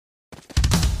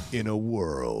in a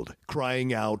world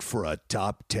crying out for a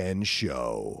top 10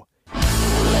 show.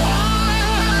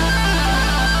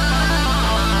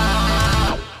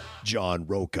 John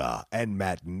Roca and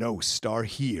Matt Nost are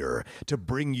here to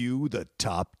bring you the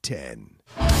top 10.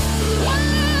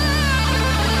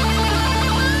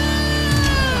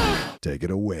 Take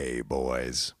it away,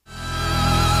 boys.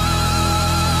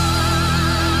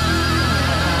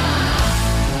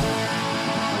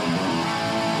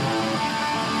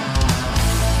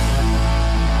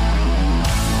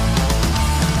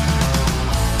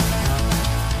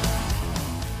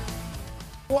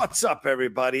 What's up,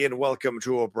 everybody, and welcome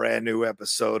to a brand new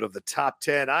episode of the Top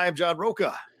 10. I am John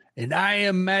Roca. And I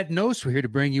am Matt Nost. We're here to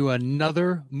bring you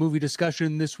another movie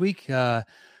discussion this week.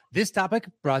 This topic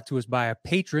brought to us by a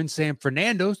patron, Sam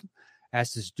Fernando,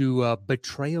 asked us to do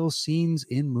betrayal scenes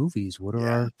in movies. What are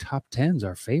our top 10s,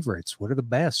 our favorites? What are the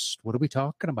best? What are we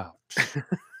talking about?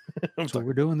 That's what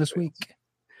we're doing this week.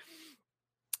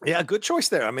 Yeah, good choice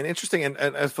there. I mean, interesting.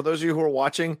 And for those of you who are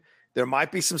watching, there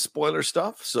might be some spoiler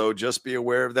stuff, so just be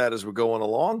aware of that as we're going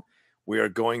along. We are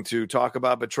going to talk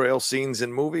about betrayal scenes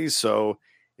in movies, so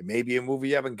it may be a movie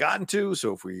you haven't gotten to.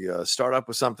 So if we start up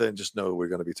with something, just know we're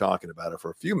going to be talking about it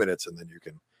for a few minutes, and then you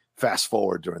can fast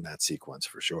forward during that sequence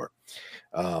for sure.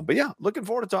 But yeah, looking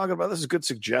forward to talking about this. Is a good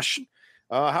suggestion.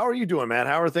 How are you doing, man?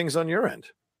 How are things on your end?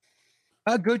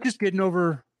 Good. Just getting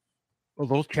over a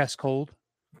little chest cold.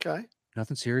 Okay.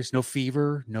 Nothing serious. No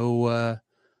fever. No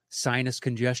sinus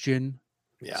congestion.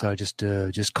 Yeah. So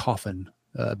just coughing,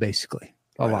 basically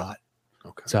a Right. lot.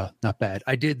 Okay. So not bad.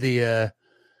 I did the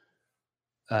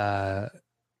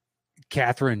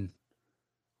Catherine,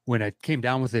 when I came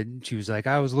down with it, she was like,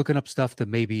 I was looking up stuff to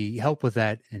maybe help with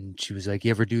that. And she was like,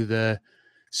 you ever do the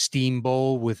steam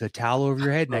bowl with a towel over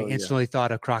your head? And I instantly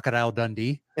thought of Crocodile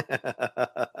Dundee. And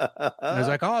I was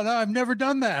like, oh no, I've never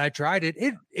done that. I tried it.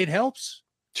 It helps.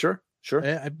 Sure.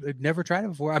 I've never tried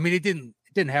it before. I mean, it didn't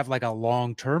have like a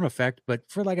long-term effect, but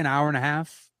for like an hour and a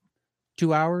half,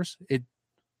 2 hours, it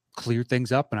cleared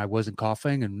things up and I wasn't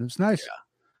coughing and it was nice.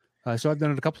 Yeah. So I've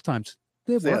done it a couple of times.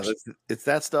 It works. It's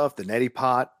that stuff, the neti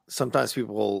pot. Sometimes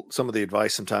some of the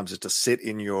advice sometimes is to sit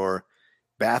in your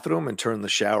bathroom and turn the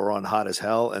shower on hot as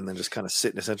hell and then just kind of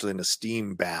sit essentially in a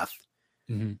steam bath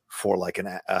for like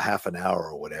a half an hour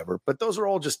or whatever. But those are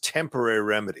all just temporary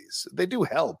remedies. They do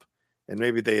help and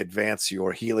maybe they advance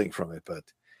your healing from it, but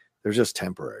they're just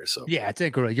temporary. So yeah, it's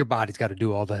like your body's got to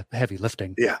do all the heavy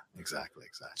lifting. Yeah, exactly.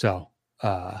 So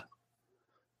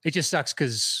it just sucks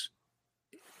because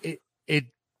it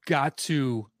got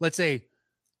to, let's say,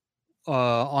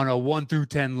 on a 1 through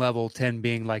 10 level, 10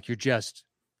 being like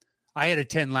I had a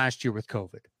 10 last year with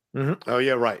COVID. Mm-hmm. Oh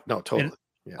yeah, right. No, totally.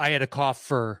 Yeah. I had a cough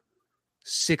for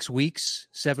 7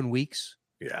 weeks.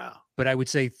 Yeah. But I would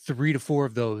say 3 to 4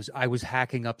 of those, I was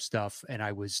hacking up stuff and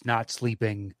I was not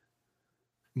sleeping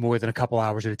more than a couple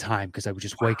hours at a time because I would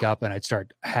just wake up and I'd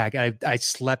start hacking. I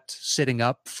slept sitting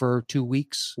up for 2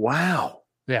 weeks. Wow.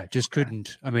 Yeah, just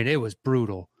couldn't. I mean, it was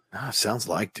brutal. Sounds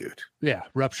like, dude. Yeah,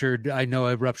 ruptured. I know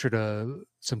I ruptured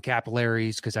some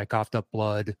capillaries because I coughed up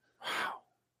blood. Wow.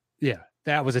 Yeah,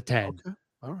 that was a 10. Okay.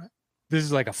 All right. This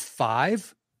is like a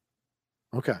 5.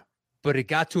 Okay. But it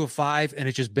got to a 5 and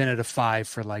it's just been at a 5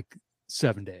 for like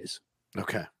 7 days.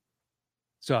 Okay.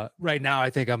 So right now I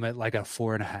think I'm at like a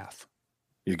 4.5.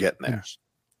 You're getting there.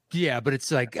 Yeah, but it's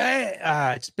like,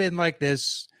 it's been like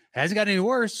this. Hasn't got any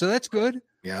worse, so that's good.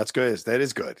 Yeah, that's good. That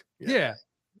is good. Yeah.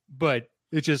 But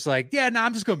it's just like,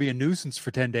 I'm just going to be a nuisance for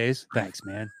 10 days. Thanks,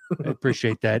 man. I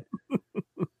appreciate that.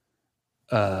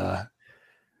 Right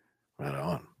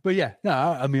on. But yeah, no,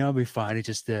 I mean, I'll be fine. It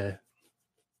just,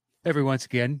 every once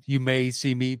again, you may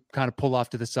see me kind of pull off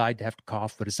to the side to have to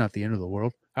cough, but it's not the end of the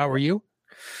world. How are you?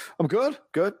 I'm good.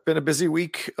 Been a busy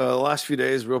week. The last few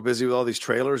days, real busy with all these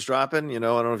trailers dropping. You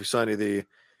know, I don't know if you saw any of the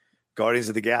Guardians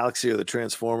of the Galaxy or the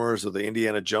Transformers or the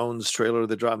Indiana Jones trailer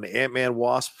that dropped, the Ant-Man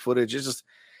Wasp footage. It's just,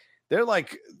 they're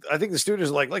like, I think the studios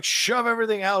are like shove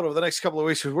everything out over the next couple of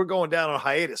weeks because we're going down on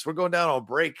hiatus. We're going down on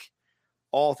break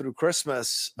all through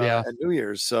Christmas and New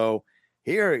Year's. So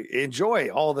here, enjoy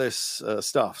all this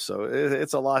stuff. So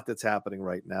it's a lot that's happening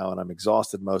right now, and I'm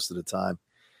exhausted most of the time.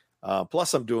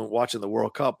 Plus, I'm watching the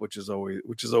World Cup, which is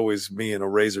always me in a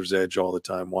razor's edge all the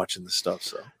time watching this stuff.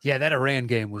 So yeah, that Iran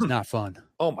game was not fun.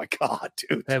 Oh my god,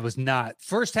 dude, that was not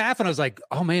first half, and I was like,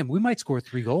 oh man, we might score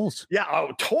 3 goals. Yeah,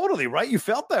 totally right. You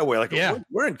felt that way, like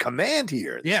we're in command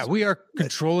here. Yeah, we are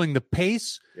controlling the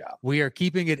pace. Yeah, we are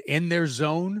keeping it in their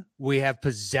zone. We have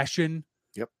possession.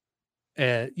 Yep.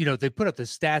 they put up the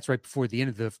stats right before the end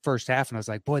of the first half, and I was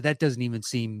like, boy, that doesn't even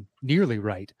seem nearly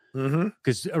right.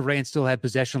 Because Iran still had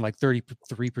possession like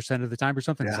 33% of the time or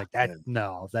something. Yeah, It's like that. yeah.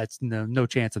 No, that's no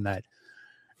chance on that.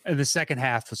 And the second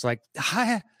half was like,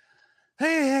 hi,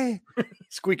 hey,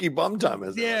 Squeaky bum time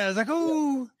is yeah. I was like,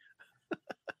 oh,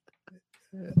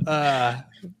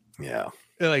 yeah.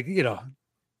 like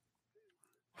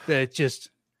that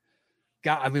just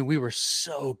got. I mean, we were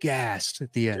so gassed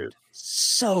at the end, Dude.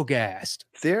 so gassed.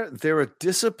 They're a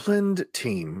disciplined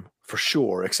team for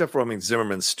sure, except for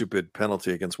Zimmerman's stupid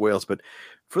penalty against Wales. But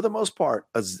for the most part,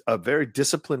 a very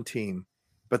disciplined team.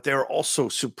 But they're also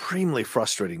supremely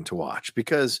frustrating to watch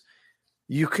because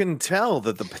you can tell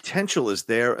that the potential is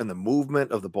there and the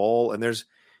movement of the ball, and there's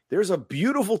a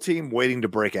beautiful team waiting to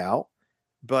break out.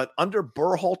 But under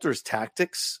Berhalter's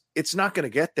tactics, it's not going to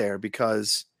get there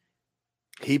because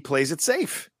he plays it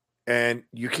safe, and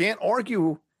you can't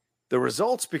argue the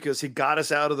results because he got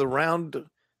us out of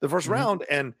the first round,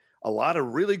 and a lot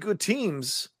of really good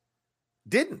teams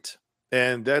didn't.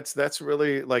 And that's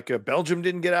really like Belgium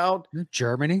didn't get out,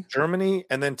 Germany,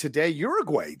 and then today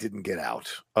Uruguay didn't get out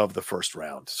of the first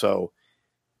round. So,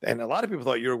 and a lot of people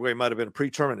thought Uruguay might have been a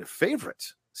pre-tournament favorite.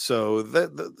 So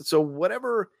so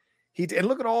whatever and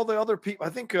look at all the other people. I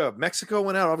think Mexico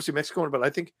went out. Obviously Mexico went, but I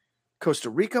think Costa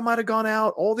Rica might have gone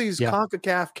out. All these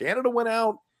CONCACAF, Canada went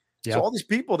out. Yeah. So all these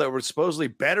people that were supposedly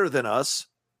better than us,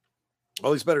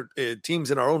 all these better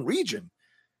teams in our own region,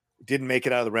 didn't make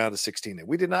it out of the round of 16.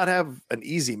 We did not have an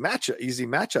easy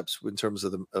matchups in terms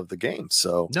of the game.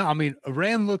 So no, I mean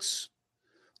Iran looks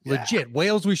legit.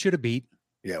 Wales we should have beat.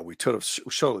 Yeah, we totally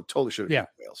should have beat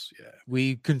Wales. Yeah,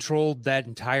 we controlled that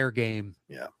entire game.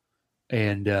 Yeah,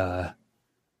 and that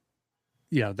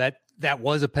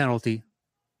was a penalty.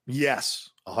 Yes,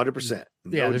 100%.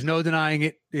 Yeah, there's no denying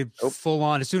it. Full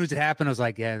on. As soon as it happened, I was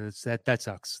like, "Yeah, that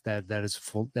sucks. That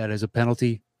is a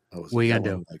penalty." We got to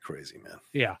do like crazy, man.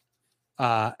 Yeah,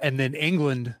 and then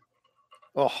England.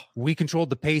 Oh, we controlled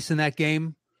the pace in that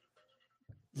game.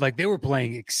 Like they were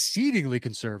playing exceedingly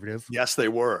conservative. Yes, they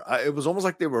were. It was almost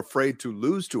like they were afraid to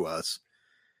lose to us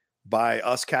by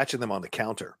us catching them on the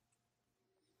counter.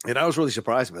 And I was really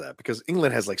surprised by that because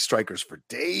England has like strikers for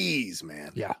days,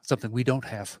 man. Yeah, something we don't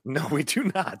have. No, we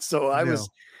do not. So I was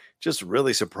just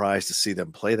really surprised to see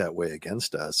them play that way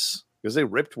against us because they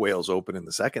ripped Wales open in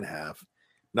the second half.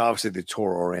 Now, obviously, they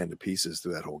tore Iran to pieces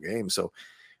through that whole game. So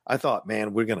I thought,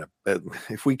 man, we're going to,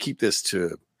 if we keep this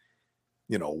to,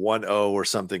 1-0 or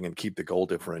something and keep the goal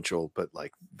differential. But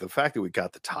like the fact that we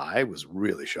got the tie was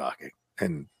really shocking.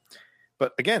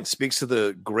 But again, speaks to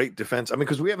the great defense. I mean,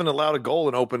 because we haven't allowed a goal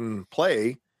in open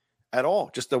play at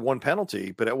all, just the one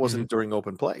penalty, but it wasn't during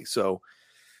open play. So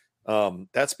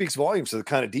that speaks volumes to the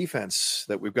kind of defense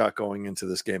that we've got going into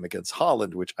this game against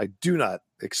Holland, which I do not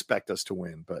expect us to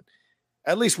win, but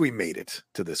at least we made it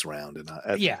to this round, and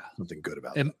something good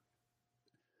about it.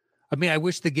 I mean, I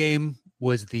wish the game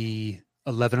was the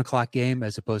 11 o'clock game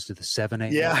as opposed to the 7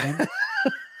 a.m. game.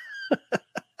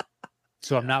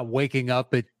 So I'm not waking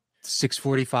up at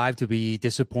 6:45 to be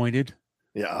disappointed.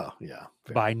 Yeah.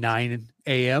 By 9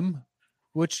 a.m.,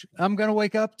 which I'm going to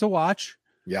wake up to watch.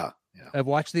 Yeah. I've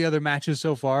watched the other matches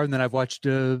so far, and then I've watched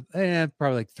probably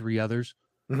like 3 others.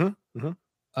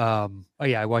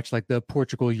 I watched like the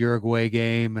Portugal Uruguay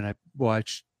game, and I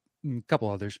watched a couple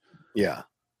others. Yeah.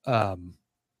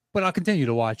 But I'll continue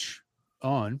to watch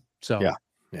on. So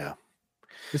yeah.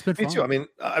 It's been fun. Me too. I mean,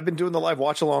 I've been doing the live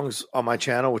watch-alongs on my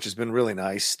channel, which has been really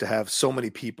nice to have so many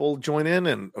people join in,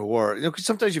 and cause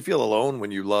sometimes you feel alone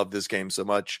when you love this game so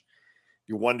much.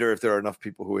 You wonder if there are enough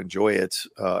people who enjoy it,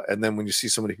 and then when you see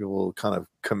so many people kind of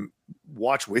come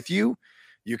watch with you,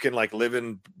 you can like live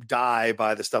and die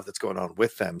by the stuff that's going on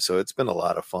with them. So it's been a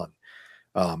lot of fun.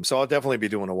 So I'll definitely be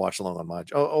doing a watch-along on my.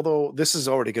 Although this is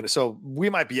already going to, so we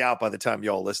might be out by the time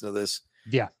y'all listen to this.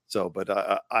 Yeah. So, but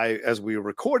as we were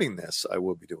recording this, I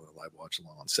will be doing a live watch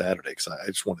along on Saturday because I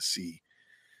just want to see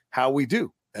how we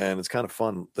do, and it's kind of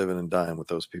fun living and dying with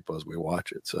those people as we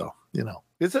watch it. So,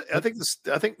 I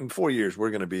think in 4 years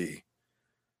we're going to be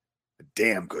a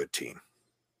damn good team.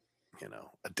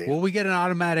 Well, we get an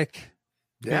automatic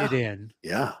bid in.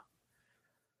 Yeah.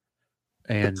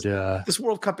 And this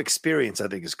World Cup experience, I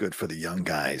think, is good for the young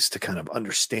guys to kind of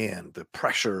understand the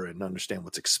pressure and understand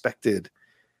what's expected.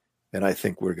 And I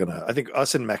think I think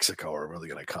us in Mexico are really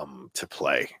going to come to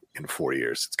play in 4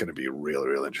 years. It's going to be really,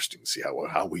 really interesting to see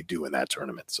how we do in that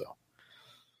tournament. So,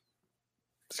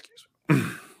 excuse me.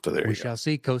 So there we shall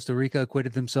see. Costa Rica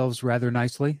acquitted themselves rather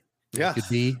nicely. Yeah. Could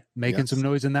be making some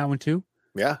noise in that one too.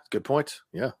 Yeah. Good point.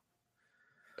 Yeah.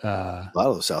 A lot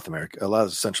of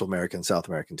the Central American, South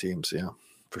American teams. Yeah,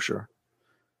 for sure.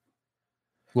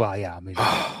 Well, yeah. I mean,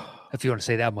 if you want to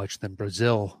say that much, then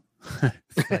Brazil.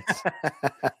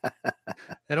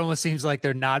 It almost seems like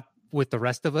they're not with the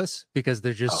rest of us because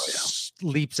they're just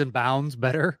leaps and bounds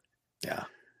better. Yeah.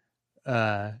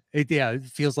 It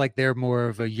feels like they're more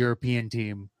of a European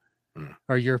team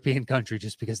or European country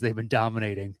just because they've been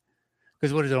dominating.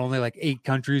 Because what is it? Only like 8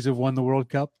 countries have won the World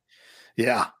Cup.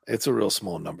 Yeah, it's a real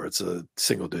small number. It's a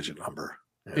single digit number.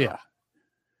 Yeah.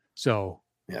 So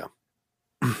yeah.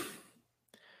 But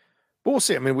we'll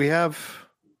see. I mean, we have.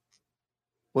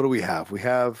 What do we have? We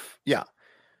have yeah.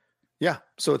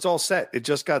 So it's all set. It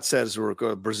just got set as we're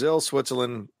going. Brazil,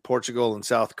 Switzerland, Portugal, and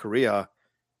South Korea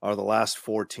are the last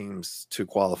 4 teams to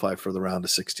qualify for the round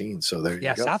of 16. So there you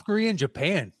go. South Korea and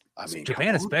Japan. I mean,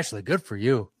 Japan especially. Good for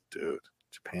you, dude.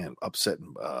 Japan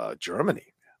upsetting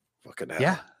Germany. Fucking hell.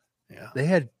 Yeah. They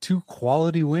had 2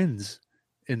 quality wins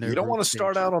in their. You don't want to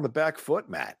start out on the back foot,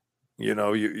 Matt. You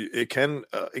know, it can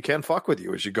fuck with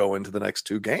you as you go into the next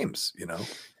 2 games. You know.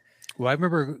 Well, I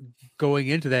remember going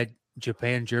into that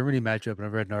Japan-Germany matchup, and I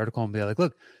read an article and be like,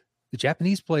 "Look, the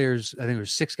Japanese players. I think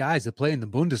there's 6 guys that play in the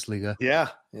Bundesliga.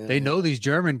 They know these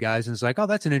German guys, and it's like, oh,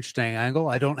 that's an interesting angle.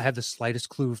 I don't have the slightest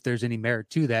clue if there's any merit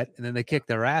to that. And then they kick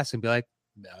their ass and be like,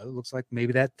 no, it looks like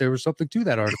maybe that there was something to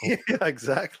that article. Yeah,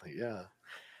 exactly.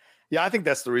 Yeah, I think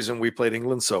that's the reason we played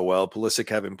England so well. Pulisic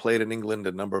having played in England,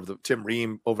 a number of the Tim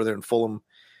Ream over there in Fulham,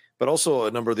 but also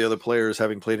a number of the other players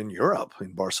having played in Europe,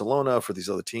 in Barcelona for these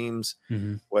other teams,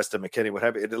 West Ham, McKennie, what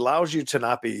have you. It allows you to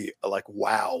not be like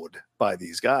wowed by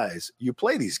these guys. You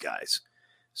play these guys,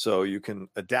 so you can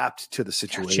adapt to the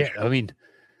situation. I mean,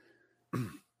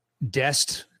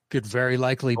 Dest could very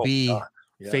likely be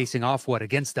facing off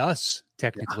against us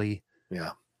technically.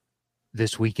 Yeah.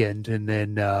 This weekend, and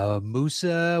then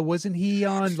Musa, wasn't he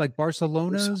on like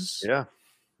Barcelona's? Yeah.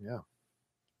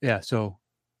 So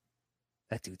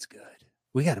that dude's good.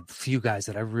 We got a few guys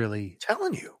that I really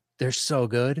telling you, they're so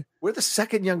good. We're the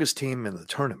second youngest team in the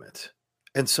tournament,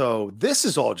 and so this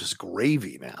is all just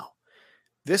gravy now.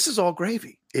 This is all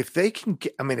gravy. If they can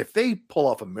get, if they pull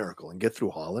off a miracle and get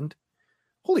through Holland,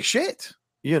 holy shit!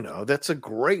 You know, that's a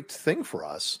great thing for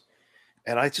us.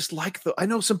 And I just I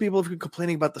know some people have been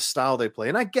complaining about the style they play,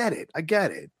 and I get it.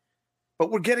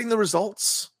 But we're getting the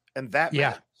results, and that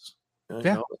matters. You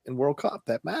know, in World Cup,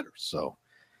 that matters. So,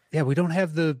 yeah, we don't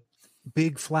have the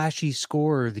big flashy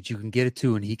scorer that you can get it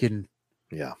to, and he can,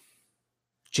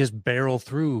 just barrel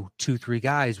through 2-3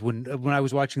 guys. When I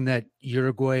was watching that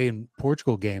Uruguay and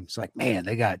Portugal game, it's like, man,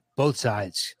 they got both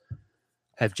sides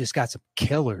have just got some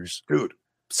killers, dude.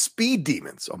 Speed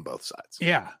demons on both sides.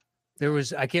 Yeah. There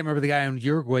was, I can't remember the guy in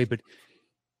Uruguay, but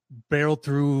barreled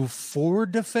through 4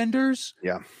 defenders.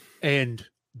 Yeah. And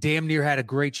damn near had a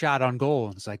great shot on goal.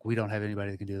 And it's like, we don't have anybody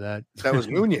that can do that. That was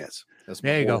Nunez.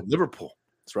 There you go. Liverpool.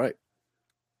 That's right.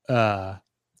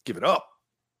 Give it up.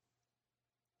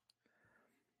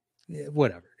 Yeah,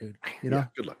 whatever, dude. You know?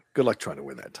 Good luck. Good luck trying to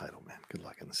win that title, man. Good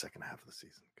luck in the second half of the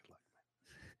season. Good luck,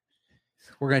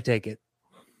 man. We're going to take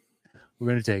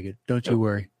it. Don't you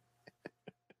worry.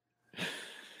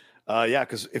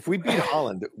 Because if we beat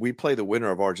Holland, we play the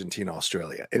winner of Argentina,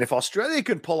 Australia. And if Australia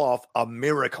can pull off a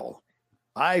miracle,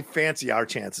 I fancy our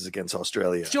chances against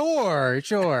Australia. Sure.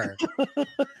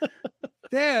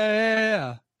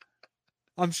 Yeah.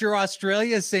 I'm sure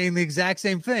Australia is saying the exact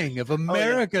same thing. If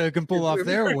America can pull off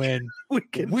their win,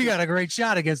 we got a great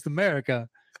shot against America.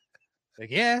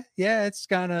 Like, it's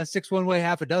kind of 6 one way,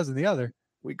 half a dozen the other.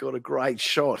 We got a great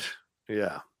shot.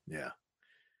 Yeah.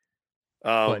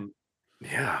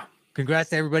 Congrats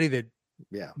to everybody that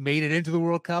made it into the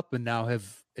World Cup and now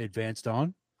have advanced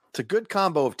on. It's a good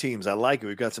combo of teams. I like it.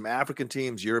 We've got some African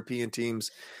teams, European teams,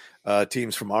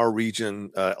 teams from our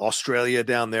region, Australia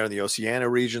down there in the Oceania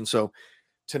region. So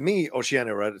to me,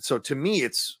 Oceania, right? So to me,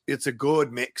 it's a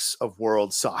good mix of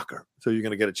world soccer. So you're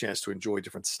going to get a chance to enjoy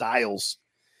different styles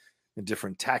and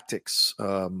different tactics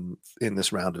in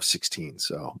this round of 16.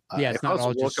 So it's not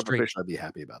all just straight. I'd be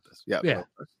happy about this. Yeah.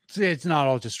 It's not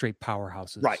all just straight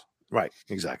powerhouses. Right.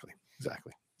 Exactly.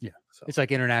 Yeah. So. It's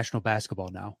like international basketball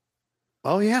now.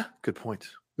 Oh yeah. Good point.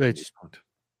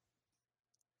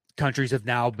 Countries have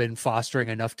now been fostering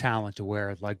enough talent to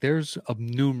where like there's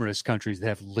numerous countries that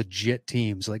have legit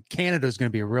teams. Like Canada's going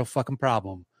to be a real fucking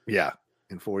problem. Yeah.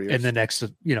 In 4 years. In the next,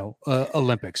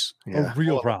 Olympics. A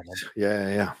real problem.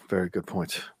 Yeah. Very good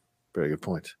point.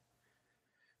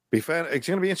 It's going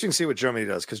to be interesting to see what Germany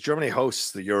does because Germany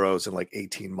hosts the Euros in like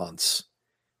 18 months.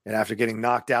 And after getting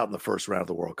knocked out in the first round of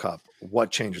the World Cup,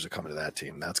 what changes are coming to that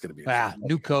team? That's going to be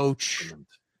new coach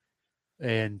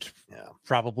and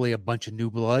probably a bunch of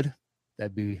new blood.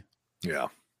 That'd be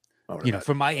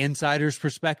from my insider's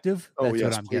perspective. That's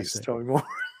what I'm guessing. Tell me more.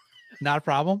 Not a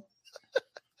problem.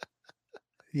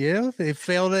 Yeah, they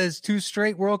failed as 2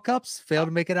 straight World Cups, failed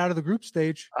to make it out of the group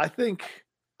stage.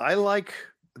 I like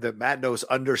that Matt Knows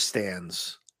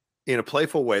understands in a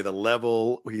playful way the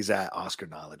level he's at, Oscar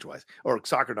knowledge wise, or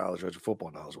soccer knowledge wise, or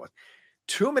football knowledge wise.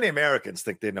 Too many Americans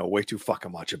think they know way too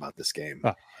fucking much about this game.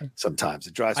 Sometimes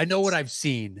it drives. I know what I've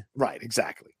seen. Right,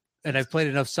 exactly. And I've played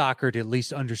enough soccer to at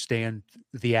least understand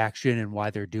the action and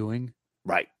why they're doing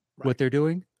what they're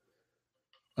doing.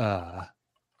 But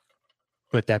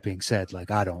that being said,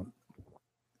 like, I don't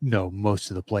know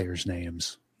most of the players'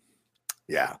 names.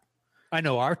 Yeah. I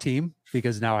know our team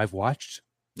because now I've watched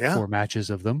 4 matches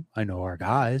of them. I know our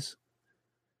guys.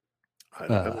 I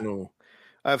don't know.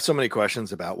 I have so many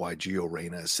questions about why Gio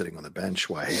Reyna is sitting on the bench,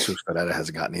 why Jesus Ferreira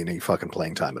hasn't gotten any fucking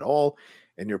playing time at all.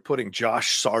 And you're putting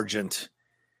Josh Sargent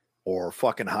or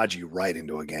fucking Haji Wright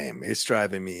into a game. It's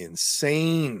driving me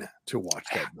insane to watch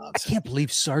that nonsense. I can't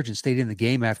believe Sargent stayed in the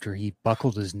game after he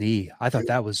buckled his knee. I thought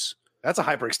that's a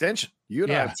hyperextension. You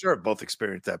and I, I'm sure, have both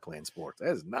experienced that playing sports.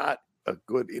 That is not a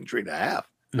good injury to have.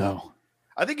 No.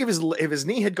 I think if his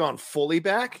knee had gone fully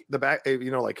back, I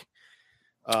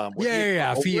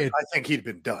think he'd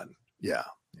been done. Yeah.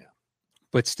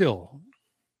 But still,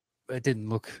 it didn't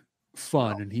look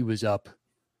fun, and he was up.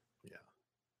 Yeah.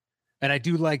 And I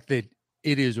do like that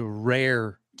it is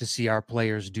rare to see our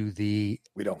players do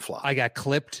we don't fly. I got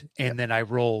clipped, and then I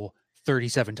roll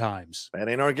 37 times. That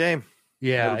ain't our game.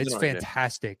 Yeah, it's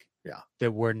fantastic. Yeah.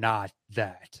 That we're not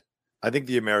that. I think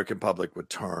the American public would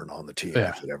turn on the team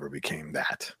if it ever became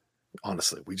that.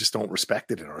 Honestly, we just don't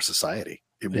respect it in our society.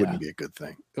 It wouldn't be a good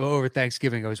thing. Over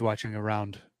Thanksgiving, I was watching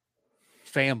around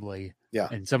family. Yeah.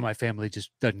 And some of my family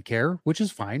just doesn't care, which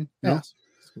is fine. Yeah.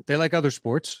 They like other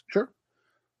sports. Sure.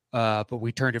 But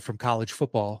we turned it from college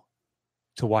football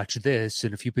to watch this.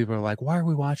 And a few people are like, why are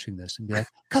we watching this? And be like,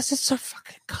 because it's our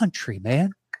fucking country,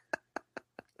 man.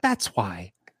 That's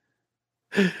why.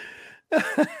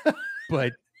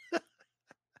 But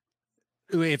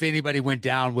if anybody went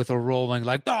down with a rolling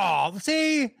like, oh,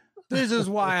 see, this is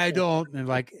why I don't. And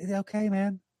like, okay,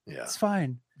 man, it's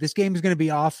fine. This game is going to be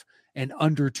off in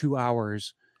under 2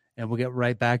 hours, and we'll get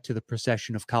right back to the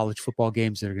procession of college football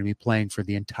games that are going to be playing for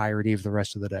the entirety of the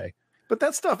rest of the day. But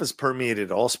that stuff has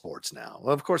permeated all sports now.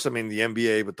 Well, of course, I mean, the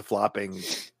NBA with the flopping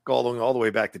going all the way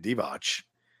back to Divac.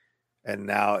 And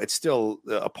now it's still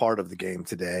a part of the game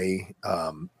today.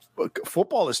 But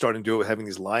football is starting to do it with having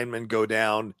these linemen go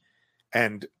down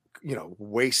and,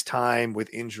 waste time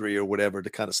with injury or whatever to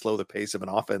kind of slow the pace of an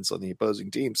offense on the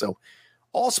opposing team. So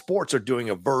all sports are doing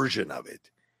a version of it.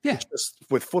 Yeah. It's just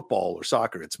with football or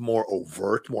soccer, it's more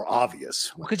overt, more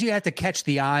obvious. Because you have to catch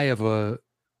the eye of a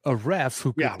ref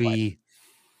who could be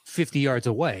 50 yards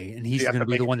away, and he's going to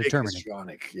be the one determining.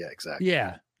 Yeah, exactly.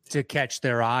 Yeah, to catch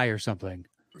their eye or something.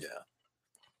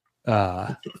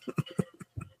 Yeah.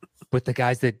 But the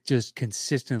guys that just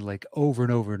consistently, like, over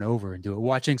and over and over and do it.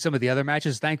 Watching some of the other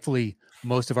matches, thankfully,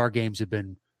 most of our games have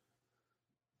been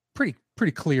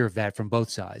pretty clear of that from both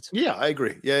sides. Yeah, I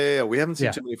agree. Yeah. We haven't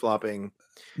seen too many flopping.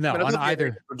 No, on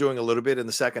either. We're doing a little bit in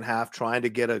the second half, trying to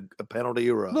get a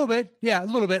penalty or a little bit. Yeah, a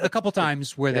little bit. A couple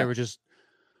times where they were just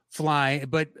flying,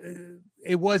 but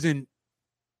it wasn't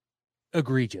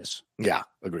egregious. Yeah,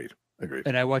 agreed.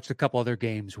 And I watched a couple other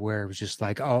games where it was just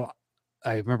like,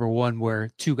 I remember one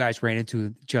where 2 guys ran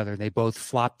into each other and they both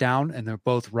flopped down and they're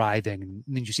both writhing. And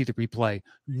then you see the replay.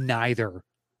 Neither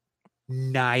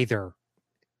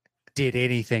did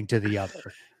anything to the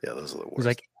other. Yeah, those are the worst. It was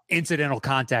like incidental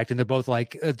contact, and they're both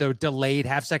like the delayed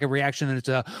half-second reaction, and it's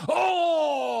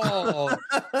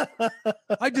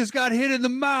I just got hit in the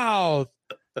mouth.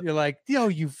 You're like, yo,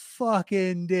 you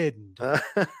fucking didn't.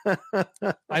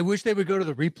 I wish they would go to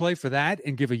the replay for that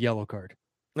and give a yellow card.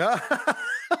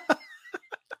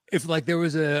 If like there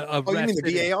was a you mean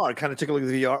the VAR? Kind of take a look at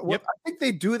the VAR. Well, I think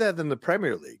they do that in the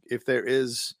Premier League. If there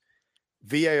is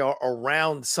VAR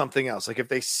around something else, like if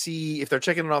they're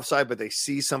checking an offside, but they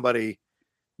see somebody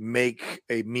make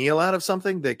a meal out of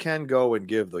something, they can go and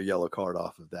give the yellow card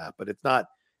off of that. But it's not.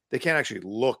 They can't actually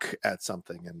look at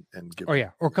something and give.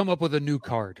 Or come up with a new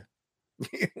card.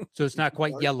 So it's not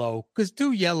quite yellow, because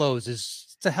 2 yellows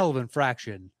it's a hell of an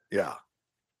infraction. Yeah.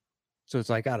 So it's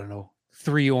like, I don't know,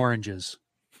 3 oranges.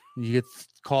 You get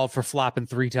called for flopping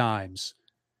 3 times.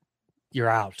 You're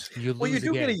out. You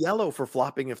do get a yellow for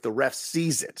flopping if the ref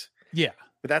sees it. Yeah.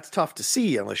 But that's tough to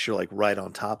see unless you're like right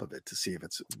on top of it to see if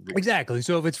it's real. Exactly.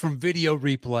 So if it's from video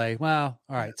replay, well,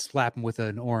 all right, slap him with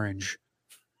an orange.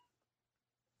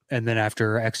 And then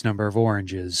after X number of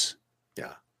oranges,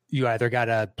 you either got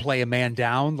to play a man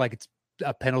down like it's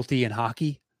a penalty in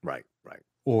hockey. Right.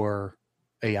 Or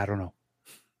I don't know.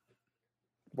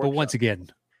 But once again,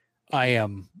 I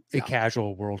am a Yeah.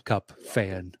 casual World Cup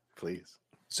fan. Please.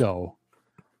 So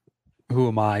who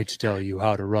am I to tell you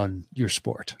how to run your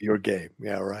sport? Your game.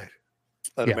 Yeah, right.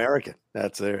 An Yeah. American.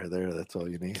 That's there. That's all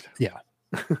you need.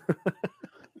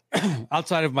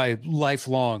 Outside of my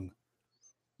lifelong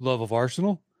love of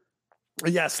Arsenal,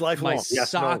 Yes, lifelong. my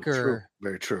Yes, no, true. soccer,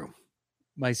 Very true.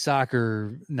 my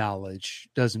soccer knowledge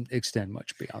doesn't extend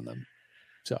much beyond them.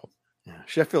 So Yeah.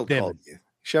 Sheffield Damn called me.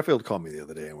 Sheffield called me the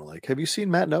other day and we're like, "Have you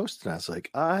seen Matt Nost?" And I was like,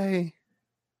 I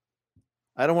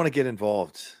don't want to get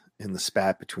involved in the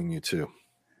spat between you two.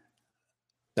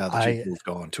 Now that you've moved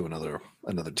on to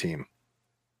another team.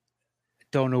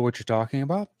 don't know what you're talking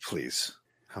about. Please.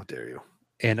 How dare you?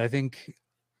 And I think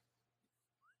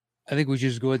we should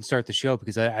just go ahead and start the show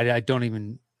because I don't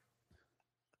even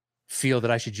feel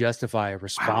that I should justify a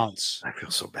response. I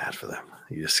feel so bad for them.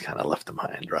 You just kind of left them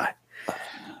high and dry.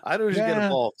 I don't usually get Yeah.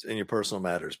 involved in your personal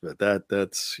matters, but that's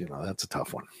that's a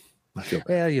tough one. I feel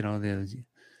bad. Yeah,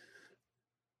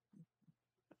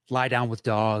 lie down with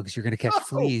dogs, you're going to catch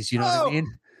fleas. You know what I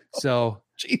mean? So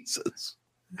Jesus.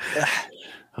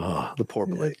 Oh, the poor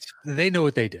Blades. they know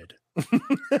what they did.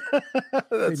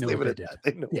 Let's know leave what it they at that.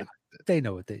 did. They know Yeah. what They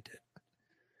know what they did.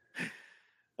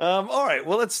 All right.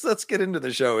 Well, let's get into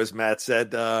the show. As Matt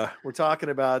said, we're talking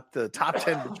about the top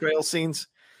 10 betrayal scenes.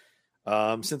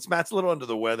 Since Matt's a little under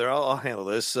the weather, I'll handle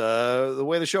this. The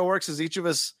way the show works is each of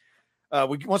us,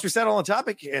 once we settle on a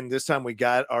topic, and this time we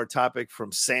got our topic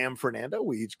from Sam Fernando.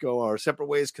 We each go our separate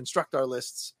ways, construct our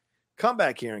lists, come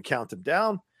back here and count them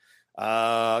down.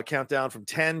 Count down from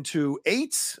 10 to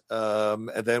 8.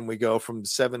 And then we go from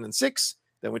 7 and 6.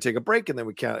 Then we take a break, and then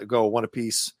we go one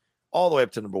apiece all the way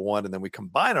up to number 1, and then we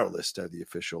combine our list to the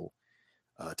official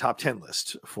top 10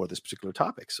 list for this particular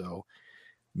topic. So,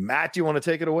 Matt, do you want to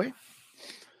take it away?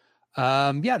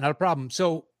 Yeah, not a problem.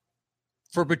 So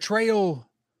for betrayal,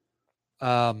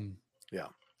 I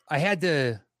had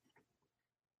to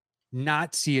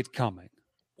not see it coming,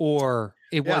 or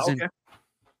it wasn't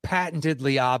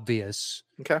patently obvious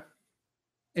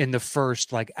in the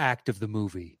first act of the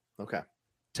movie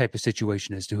type of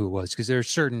situation as to who it was. Because there's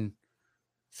certain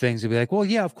things that be like, well,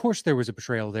 yeah, of course there was a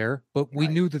betrayal there, but we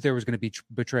knew that there was going to be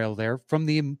betrayal there from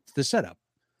the setup.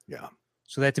 Yeah.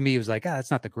 So that to me was like,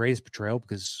 that's not the greatest betrayal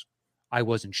because I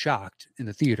wasn't shocked in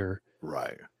the theater.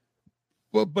 Right.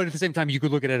 Well, but at the same time, you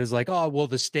could look at it as like, oh, well,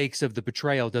 the stakes of the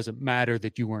betrayal doesn't matter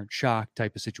that you weren't shocked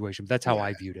type of situation. But that's how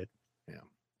I viewed it.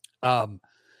 Yeah.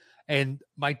 And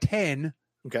my 10,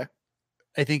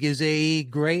 I think, is a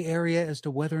gray area as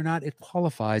to whether or not it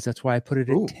qualifies. That's why I put it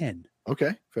at 10.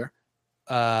 Okay, fair.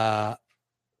 But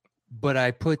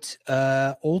I put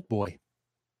Old Boy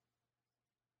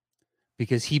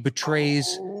because he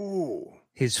betrays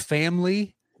his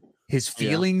family, his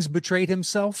feelings betrayed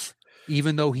himself,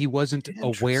 even though he wasn't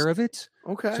aware of it.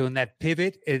 Okay. So in that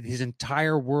pivot, his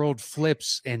entire world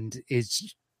flips and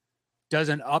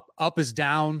doesn't up is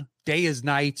down, day is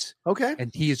night. Okay.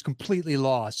 And he is completely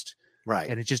lost. Right.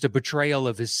 And it's just a betrayal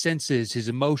of his senses, his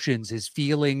emotions, his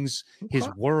feelings, his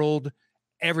world.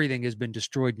 Everything has been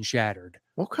destroyed and shattered.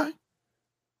 Okay.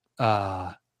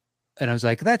 And I was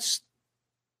like, that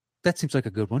seems like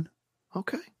a good one.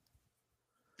 Okay.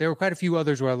 There were quite a few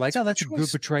others where I'm like, that's a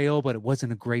good betrayal, but it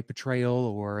wasn't a great betrayal,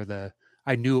 or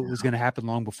I knew it was going to happen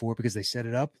long before because they set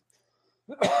it up.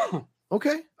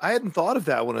 Okay. I hadn't thought of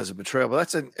that one as a betrayal,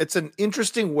 but it's an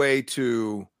interesting way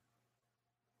to,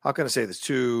 how can I say this,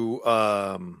 to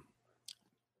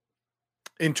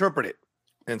interpret it.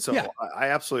 And so I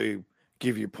absolutely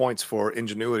give you points for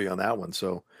ingenuity on that one.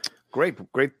 So great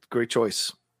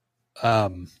choice.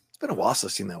 It's been a while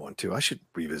since I've seen that one too. I should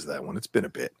revisit that one. It's been a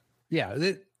bit. Yeah.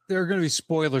 There are going to be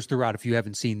spoilers throughout if you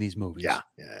haven't seen these movies. Yeah.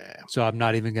 So I'm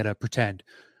not even going to pretend.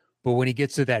 But when he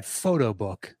gets to that photo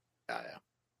book,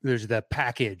 there's that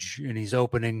package, and he's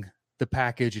opening the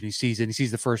package, and he sees it. And he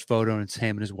sees the first photo, and it's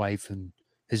him and his wife and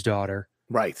his daughter.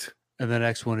 Right. And the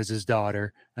next one is his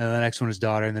daughter, and the next one is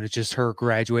daughter, and then it's just her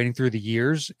graduating through the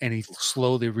years, and he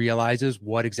slowly realizes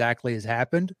what exactly has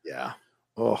happened. Yeah.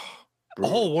 Oh, the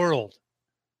whole world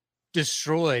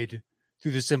destroyed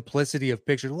through the simplicity of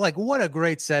pictures. Like, what a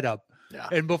great setup. Yeah.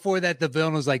 And before that, the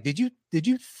villain was like, did you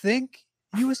think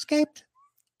you escaped?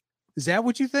 Is that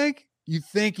what you think? You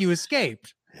think you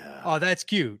escaped? Yeah. Oh, that's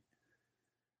cute.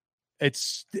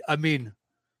 Whether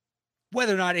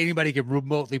or not anybody can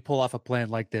remotely pull off a plan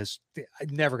like this,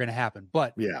 never going to happen.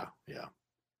 But yeah.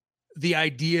 The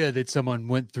idea that someone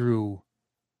went through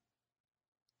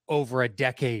over a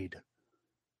decade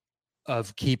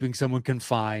of keeping someone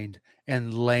confined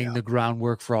and laying the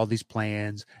groundwork for all these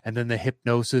plans, and then the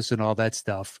hypnosis and all that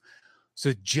stuff.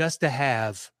 So just to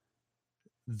have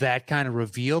that kind of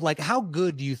reveal, like how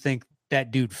good do you think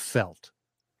that dude felt?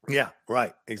 Yeah,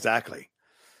 right. Exactly.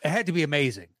 It had to be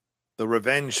amazing. The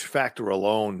revenge factor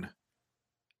alone,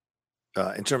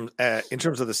 in terms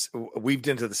of this, weaved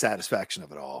into the satisfaction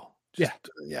of it all. Just,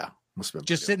 yeah. Must have been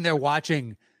Just pretty sitting there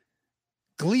watching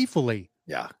gleefully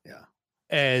Yeah.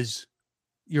 as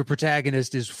your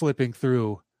protagonist is flipping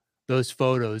through those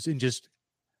photos and just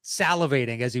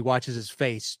salivating as he watches his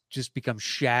face just become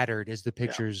shattered as the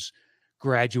pictures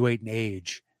graduate in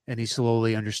age, and he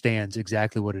slowly understands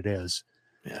exactly what it is.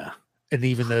 Yeah. And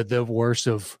even the worst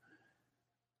of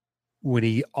when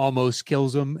he almost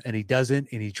kills him and he doesn't,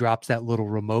 and he drops that little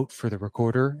remote for the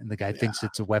recorder, and the guy thinks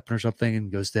it's a weapon or something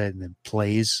and goes there and then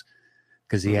plays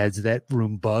because he has that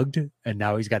room bugged and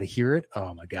now he's got to hear it.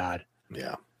 Oh my God.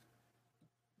 Yeah.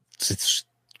 It's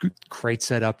great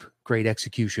setup, great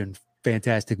execution,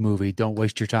 fantastic movie. Don't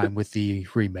waste your time with the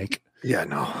remake. Yeah,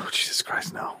 no. Jesus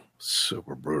Christ, no.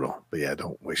 Super brutal. But yeah,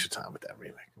 don't waste your time with that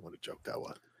remake. What a joke that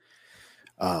was.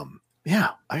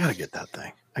 Yeah, I gotta get that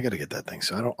thing.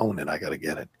 So I don't own it. I gotta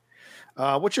get it.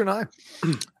 What's your 9?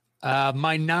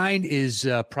 My 9 is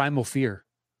Primal Fear.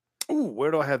 Ooh, where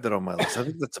do I have that on my list? I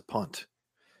think that's a punt.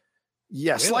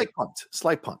 Yeah, Really? Slight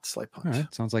punt. All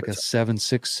right. Sounds like a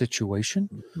 7-6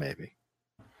 situation. Maybe.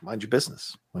 Mind your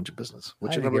business. What's I your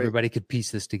think number 8? everybody could piece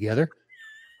this together.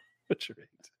 What's your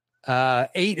 8?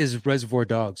 8 is Reservoir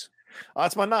Dogs. Oh,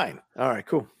 that's my 9. All right,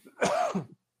 cool.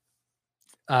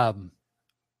 Yeah,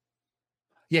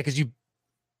 because you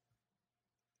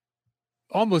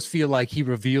almost feel like he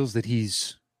reveals that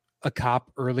he's a cop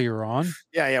earlier on.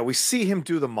 Yeah. We see him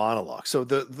do the monologue. So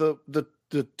the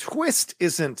twist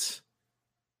isn't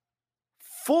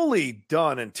fully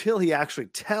done until he actually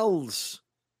tells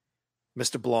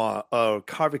Mr. Blanc,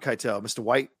 Harvey Keitel, Mr.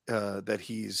 White, that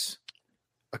he's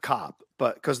a cop.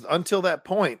 But because until that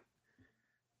point,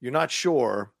 you're not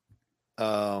sure.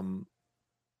 Actually,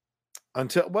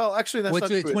 that's not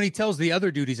true. It's when he tells the other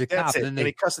dude he's a cop. And And then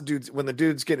he cuts the dude when the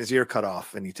dude's getting his ear cut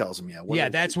off, and he tells him,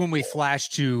 that's when we flash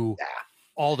to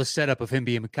all the setup of him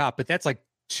being a cop. But that's like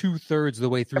 2/3 of the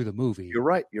way through the movie. You're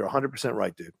right. You're 100%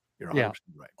 right, dude. You're 100%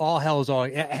 right. All hell's all.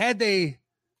 Had they,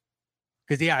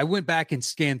 because I went back and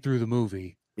scanned through the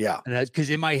movie. Yeah. And because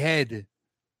in my head,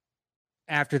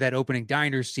 after that opening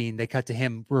diner scene, they cut to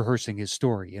him rehearsing his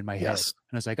story in my head. Yes.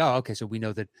 And I was like, oh, okay, so we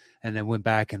know that. And then went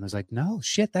back and was like, no,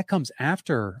 shit, that comes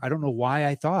after. I don't know why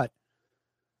I thought,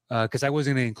 because I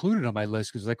wasn't going to include it on my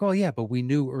list because like, oh, yeah, but we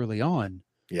knew early on.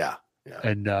 Yeah.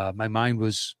 And my mind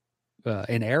was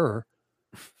in error.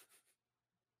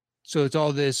 So it's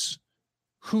all this,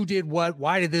 who did what?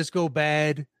 Why did this go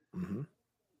bad? Mm-hmm.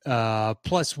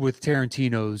 Plus with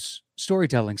Tarantino's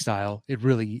storytelling style, it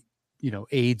really,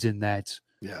 aids in that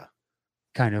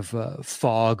kind of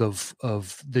fog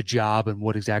of the job and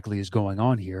what exactly is going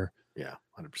on here. Yeah,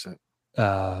 100%.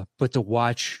 But to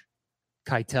watch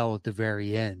Keitel at the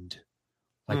very end,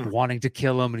 like wanting to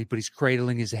kill him, but he's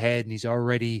cradling his head and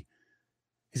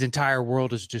his entire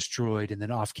world is destroyed. And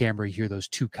then off camera, you hear those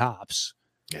 2 cops.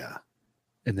 Yeah.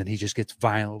 And then he just gets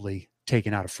violently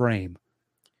taken out of frame.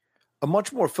 A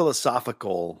much more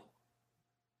philosophical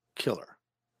killer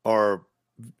or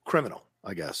criminal,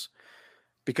 I guess,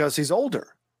 because he's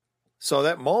older. So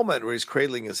that moment where he's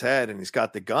cradling his head and he's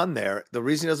got the gun there, the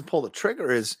reason he doesn't pull the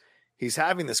trigger is he's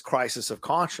having this crisis of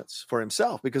conscience for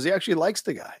himself because he actually likes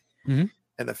the guy. Mm-hmm.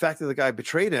 And the fact that the guy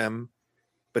betrayed him,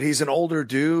 but he's an older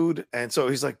dude. And so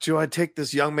he's like, do I take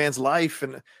this young man's life?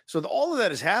 And so all of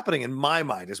that is happening in my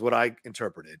mind is what I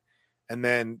interpreted. And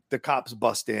then the cops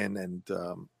bust in and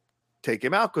take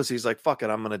him out because he's like, fuck it,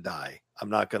 I'm going to die. I'm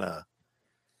not going to,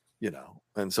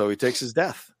 and so he takes his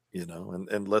death,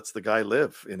 and lets the guy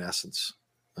live in essence.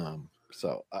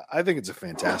 So I think it's a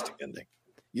fantastic ending.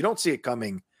 You don't see it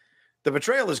coming. The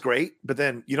betrayal is great, but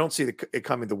then you don't see it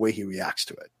coming the way he reacts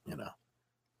to it. I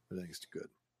think it's good.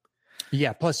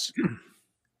 Yeah. Plus,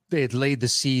 they had laid the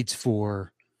seeds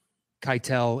for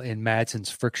Keitel and Madsen's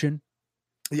friction.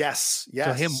 Yes.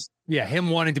 So him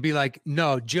wanting to be like,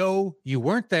 no, Joe, you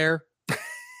weren't there.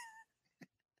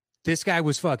 This guy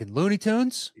was fucking Looney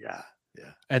Tunes. Yeah.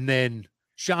 And then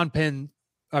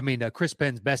Chris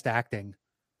Penn's best acting.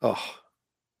 Oh.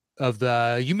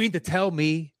 You mean to tell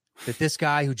me that this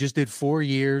guy who just did 4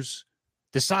 years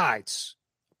decides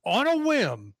on a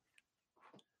whim?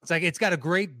 It's like it's got a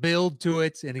great build to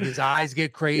it, and his eyes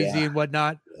get crazy and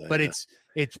whatnot. But it's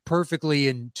perfectly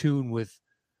in tune with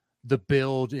the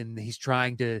build, and he's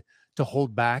trying to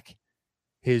hold back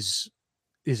his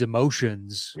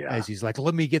emotions as he's like,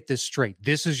 let me get this straight.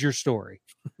 This is your story.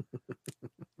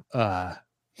 But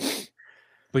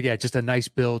yeah, just a nice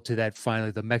build to that.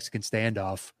 Finally, the Mexican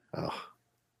standoff. Oh.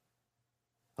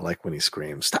 I like when he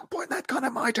screams, "Stop pointing that gun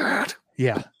at my dad!"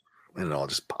 Yeah. And it all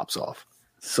just pops off.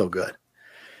 So good.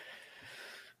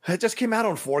 It just came out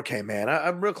on 4K, man.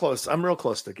 I'm real close. I'm real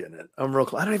close to getting it. I'm real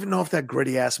close. I don't even know if that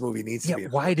gritty ass movie needs to be.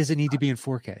 Why does it need to be in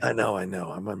 4K? I know.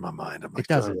 I'm in my mind. I'm like, It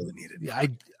doesn't. do I really need it? Yeah,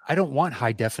 I don't want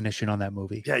high definition on that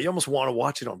movie. Yeah, you almost want to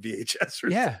watch it on VHS. Or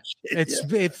Yeah, some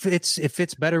shit. it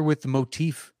fits better with the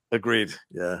motif. Agreed.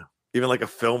 Yeah, even like a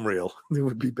film reel, it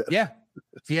would be better. Yeah,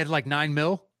 if you had like 9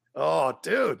 mil. Oh,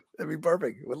 dude, that'd be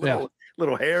perfect. With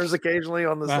little hairs occasionally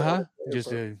on the side.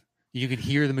 Just you could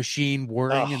hear the machine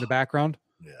whirring in the background.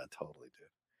 Yeah, totally,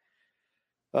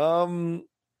 dude.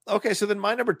 Okay, so then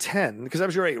my number 10, because that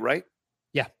was your 8, right?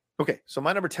 Yeah. Okay, so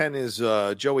my number 10 is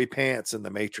Joey Pants in The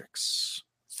Matrix.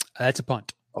 That's a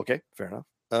punt. Okay, fair enough.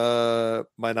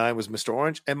 My 9 was Mr.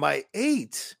 Orange, and my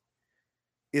 8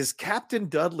 is Captain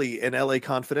Dudley in LA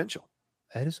Confidential.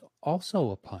 That is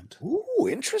also a punt. Ooh,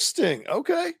 interesting.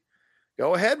 Okay,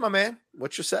 go ahead, my man.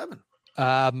 What's your 7?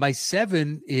 My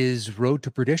 7 is Road to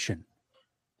Perdition.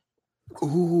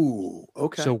 Ooh,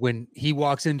 okay. So when he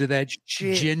walks into that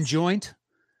gin joint,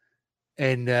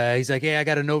 and he's like, "Hey, I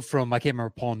got a note from," I can't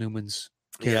remember Paul Newman's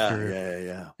character.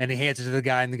 Yeah. And he hands it to the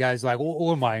guy, and the guy's like,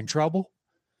 "Oh, am I in trouble?"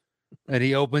 And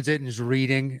he opens it and is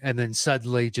reading, and then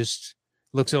suddenly just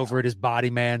looks over at his body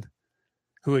man,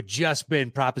 who had just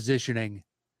been propositioning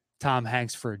Tom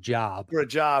Hanks for a job. For a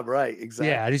job, right? Exactly.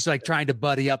 Yeah, and he's like trying to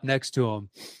buddy up next to him.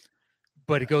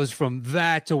 But it goes from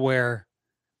that to where,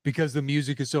 because the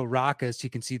music is so raucous, you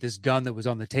can see this gun that was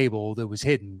on the table that was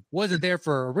hidden. Wasn't there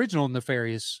for original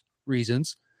nefarious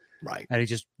reasons. Right. And he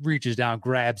just reaches down,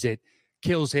 grabs it,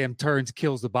 kills him, turns,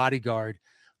 kills the bodyguard.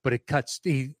 But it cuts,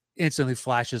 he instantly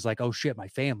flashes like, "Oh shit, my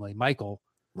family, Michael."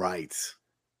 Right.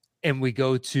 And we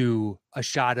go to a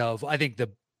shot of, I think,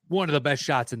 one of the best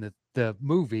shots in the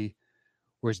movie,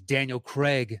 where it's Daniel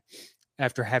Craig,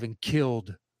 after having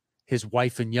killed his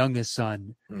wife and youngest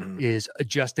son, is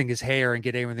adjusting his hair and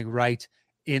getting everything right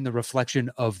in the reflection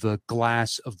of the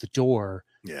glass of the door.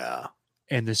 Yeah.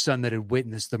 And the son that had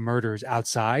witnessed the murder is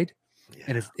outside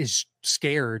and is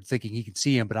scared, thinking he can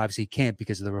see him, but obviously he can't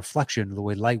because of the reflection of the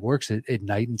way light works at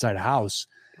night inside a house.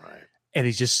 Right. And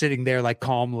he's just sitting there like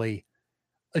calmly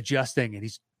adjusting, and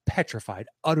he's petrified,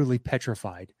 utterly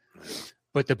petrified.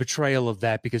 But the betrayal of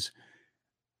that, because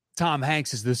Tom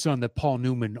Hanks is the son that Paul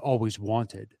Newman always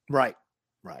wanted. Right.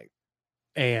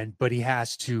 But he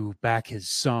has to back his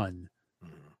son.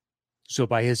 So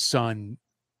by his son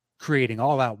creating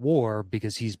all-out war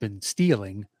because he's been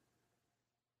stealing,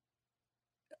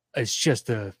 it's just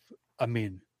it's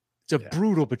a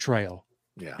brutal betrayal.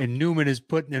 Yeah. And Newman is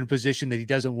put in a position that he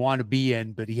doesn't want to be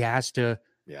in, but he has to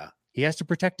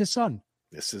protect his son.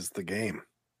 This is the game.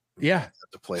 Yeah. You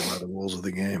have to play by the rules of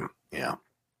the game. Yeah.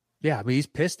 Yeah, I mean, he's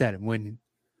pissed at him when he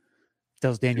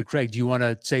tells Daniel Craig, "Do you want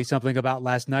to say something about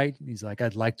last night?" And he's like,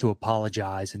 "I'd like to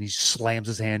apologize." And he slams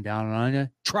his hand down on you.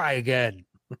 "Try again."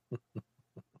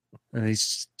 And he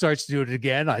starts to do it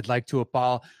again. "I'd like to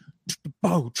apologize."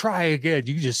 "Oh, try again."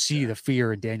 You can just see the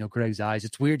fear in Daniel Craig's eyes.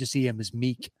 It's weird to see him as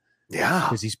meek. Yeah.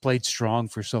 Because he's played strong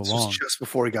for so long. Was just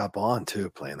before he got Bond, too,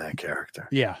 playing that character.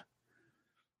 Yeah.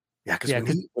 Yeah,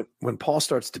 because when Paul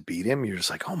starts to beat him, you're just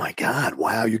like, "Oh my God,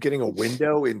 wow, you're getting a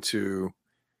window into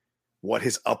what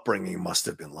his upbringing must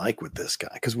have been like with this guy."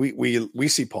 Because we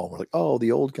see Paul, we're like, "Oh,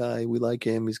 the old guy, we like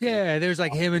him." He's there's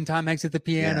like him and Tom Hanks at the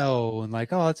piano, and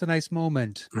like, "Oh, it's a nice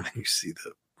moment." You see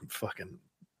the fucking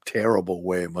terrible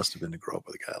way it must have been to grow up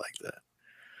with a guy like that.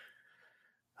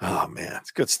 Oh man, it's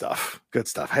good stuff. Good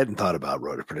stuff. I hadn't thought about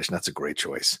Road to Perdition. That's a great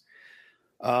choice.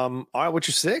 All right, what's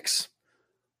your 6?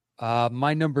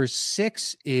 My number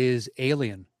 6 is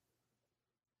Alien.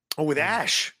 Oh, with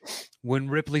Ash. When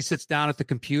Ripley sits down at the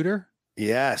computer.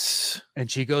 Yes. And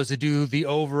she goes to do the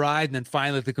override, and then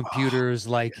finally the computer is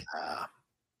like,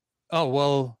 "Oh,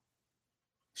 well,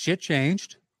 shit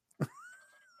changed.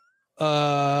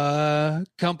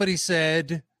 Company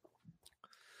said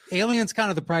Alien's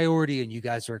kind of the priority and you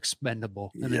guys are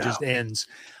expendable." And it just ends.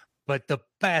 But the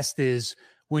best is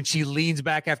when she leans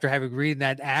back after having read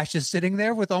that, Ash is sitting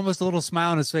there with almost a little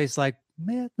smile on his face, like,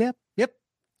 yep.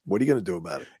 What are you going to do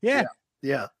about it? Yeah.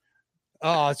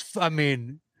 Oh, it's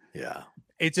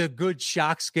a good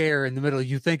shock scare in the middle.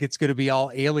 You think it's going to be all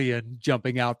alien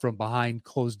jumping out from behind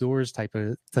closed doors type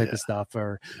of stuff,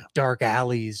 or dark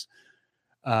alleys.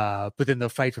 But then they'll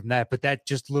fight from that. But that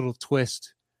just little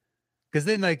twist, because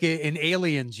then like in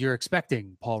Aliens, you're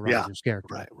expecting Paul Reiser's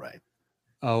character. Right.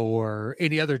 Or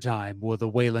any other time where the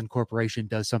Wayland Corporation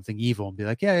does something evil and be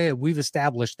like, yeah, we've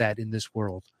established that in this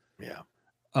world. Yeah.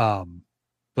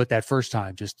 But that first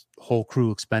time, just whole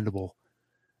crew expendable.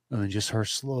 And then just her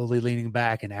slowly leaning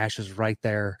back and Ash is right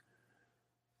there.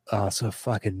 Oh, so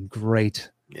fucking great.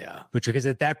 Yeah. But because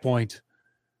at that point,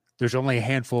 there's only a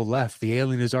handful left. The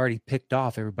alien has already picked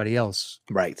off everybody else.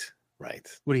 Right. Right.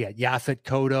 What do you got? Yaphet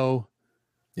Kodo.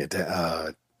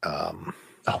 Yeah.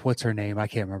 Oh, what's her name? I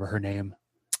can't remember her name.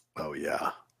 Oh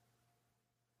yeah.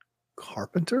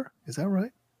 Carpenter? Is that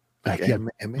right? I Like can't,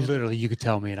 Ant-Man? literally, you could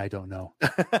tell me and I don't know.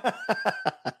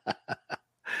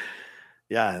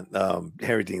 Yeah.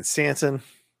 Harry Dean Stanton,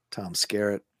 Tom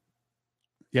Skerritt.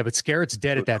 Yeah, but Scarrett's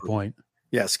dead at that point.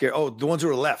 Yeah, Oh, the ones who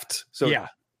are left. So yeah.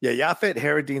 Yaphet,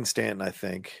 Harry Dean Stanton, I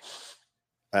think.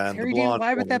 And Harry the Dean blonde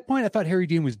alive at woman. that point? I thought Harry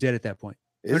Dean was dead at that point.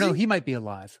 Is Or no, he? he might be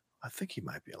alive. I think he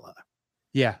might be alive.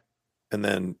 Yeah. And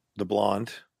then the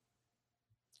blonde.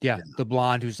 Yeah. The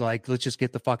blonde who's like, let's just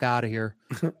get the fuck out of here.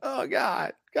 Oh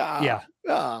God. Yeah.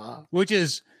 Ah. Which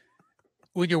is,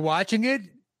 when you're watching it,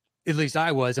 at least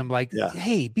I was, I'm like, Yeah.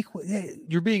 hey,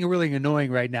 you're being really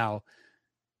annoying right now.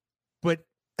 But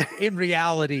in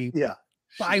reality, Yeah.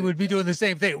 I would be doing the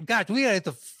same thing. God, we gotta get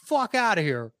the fuck out of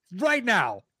here right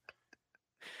now.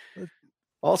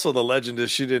 Also, the legend is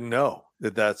she didn't know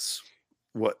that that's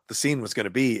what the scene was going to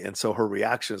be, and so her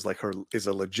reaction is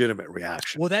a legitimate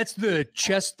reaction. Well, that's the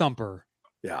chest thumper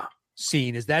Yeah.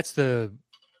 scene. That's the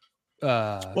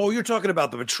Oh, you're talking about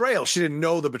the betrayal. She didn't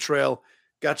know the betrayal.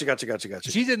 Gotcha.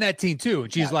 she's in that scene too,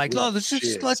 and she's Yeah, like, yeah, "Oh, let's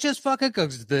just fuck it,"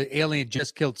 because the alien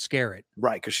just killed Scarrett.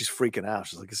 Right, because she's freaking out.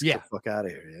 She's like, "Get the fuck out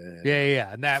of here!"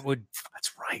 Yeah, and that would,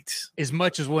 That's right. as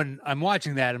much as when I'm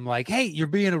watching that, I'm like, "Hey, you're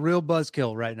being a real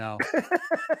buzzkill right now."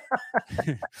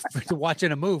 For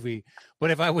watching a movie,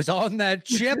 but if I was on that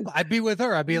ship, I'd be with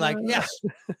her. I'd be like, "Yes,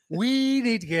 we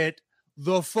need to get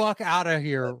the fuck out of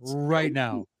here right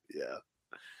now." Yeah.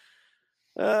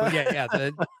 But yeah.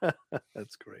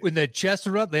 That's great. When the chests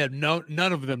were up, they had none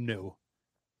of them knew,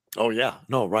 Oh yeah,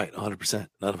 no, right, 100%.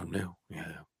 None of them knew.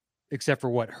 Yeah. except for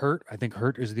what Hurt. I think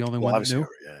Hurt is the only Well, one that knew.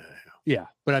 obviously, yeah. Yeah,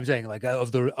 but I'm saying like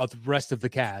of the rest of the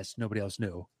cast, nobody else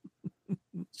knew.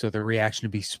 So their reaction to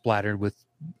be splattered with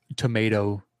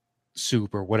tomato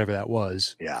soup or whatever that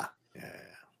was Yeah.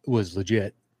 was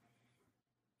legit.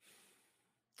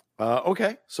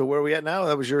 Okay, so where are we at now?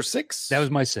 That was your 6. That was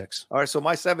my 6. All right. So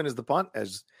my 7 is the punt,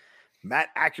 as Matt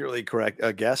accurately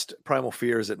guessed. Primal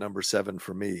Fear is at number 7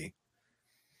 for me,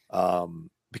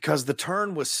 because the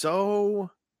turn was so,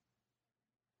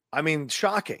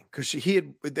 shocking. Because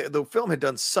the film had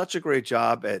done such a great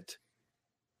job at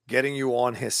getting you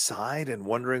on his side and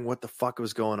wondering what the fuck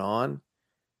was going on,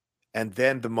 and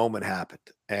then the moment happened,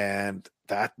 and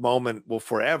that moment will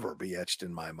forever be etched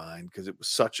in my mind because it was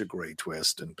such a great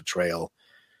twist and betrayal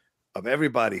of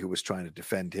everybody who was trying to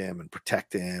defend him and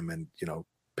protect him and,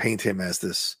 paint him as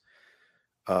this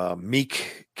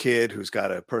meek kid who's got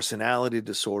a personality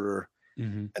disorder.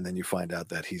 Mm-hmm. And then you find out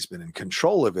that he's been in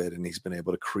control of it and he's been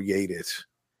able to create it.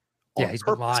 Yeah, on he's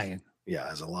been purpose. lying. Yeah,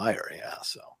 as a liar. Yeah.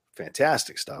 So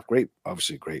fantastic stuff. Great,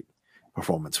 obviously great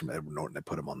performance from Edward Norton that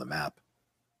put him on the map.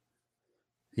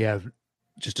 Yeah,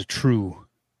 just a true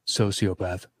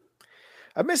sociopath.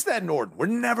 I miss that Norton. We're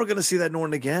never going to see that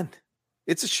Norton again.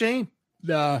 It's a shame.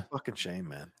 Fucking shame,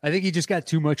 man. I think he just got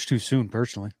too much too soon,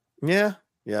 personally. Yeah.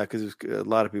 Yeah, because a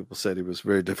lot of people said he was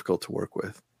very difficult to work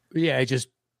with. Yeah, he just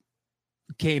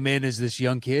came in as this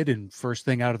young kid, and first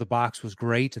thing out of the box was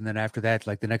great, and then after that,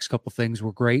 like the next couple things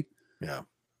were great. Yeah.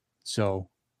 So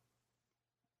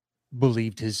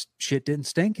believed his shit didn't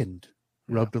stink and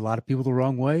rubbed a lot of people the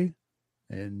wrong way.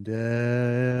 And,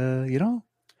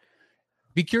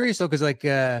 be curious though, because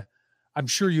I'm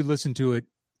sure you listened to it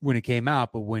when it came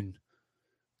out, but when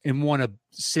in one of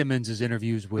Simmons's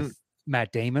interviews with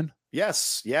Matt Damon.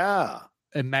 Yes. Yeah.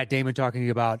 And Matt Damon talking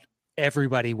about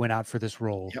everybody went out for this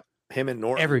role. Yep. Him and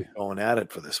Norton were going at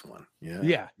it for this one. Yeah.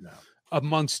 Yeah.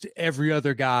 Amongst every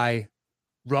other guy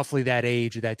roughly that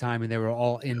age at that time, and they were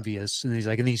all envious. And he's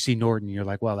like, and then you see Norton, you're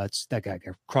like, well, that guy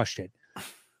crushed it.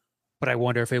 But I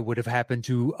wonder if it would have happened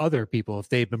to other people if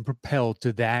they'd been propelled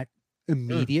to that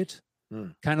immediate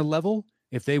kind of level,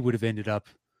 if they would have ended up,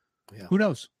 who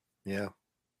knows? Yeah.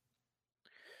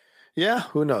 Yeah.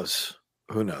 Who knows?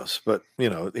 But,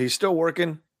 he's still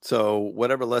working. So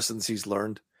whatever lessons he's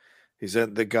learned,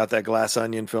 they got that Glass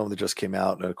Onion film that just came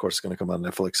out. And of course, it's going to come on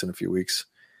Netflix in a few weeks.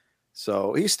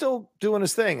 So he's still doing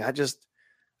his thing. I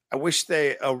wish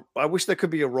there could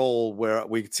be a role where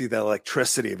we could see that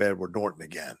electricity of Edward Norton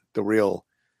again, the real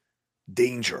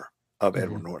danger of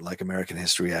Edward Norton, like American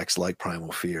History X, like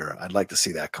Primal Fear. I'd like to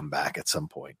see that come back at some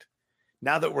point.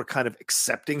 Now that we're kind of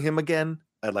accepting him again,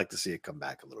 I'd like to see it come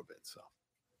back a little bit. So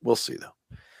we'll see though.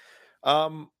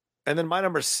 And then my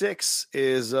number 6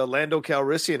 is Lando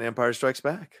Calrissian, Empire Strikes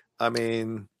Back.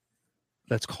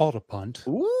 That's called a punt.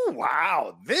 Ooh,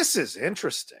 wow. This is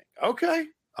interesting. Okay.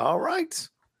 All right.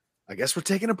 I guess we're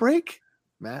taking a break,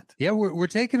 Matt. Yeah, we're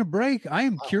taking a break. I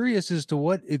am curious as to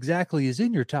what exactly is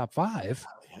in your top 5,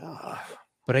 Yeah.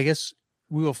 but I guess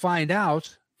we will find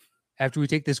out after we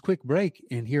take this quick break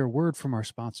and hear a word from our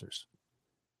sponsors.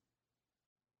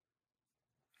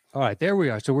 All right, there we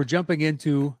are. So we're jumping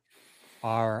into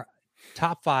our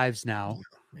top 5s now.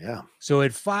 Yeah. So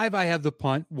at 5, I have the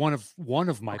punt, one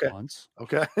of my Okay. punts,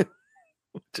 Okay.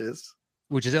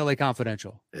 which is LA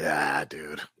Confidential. Yeah,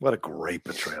 dude. What a great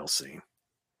betrayal scene.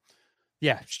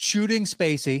 Yeah, shooting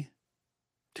Spacey,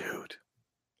 Dude.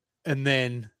 and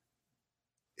then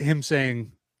him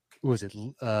saying, what was it?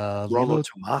 Rollo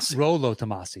Tomasi. Rollo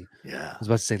Tomasi. Yeah. I was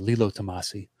about to say Lilo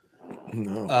Tomasi.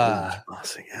 No,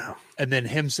 Tomasi, yeah. And then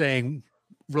him saying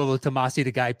Rollo Tomasi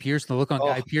to Guy Pearce, and the look on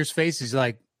Guy Pearce's face, he's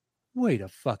like, wait a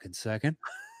fucking second.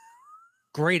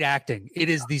 Great acting. It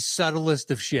is the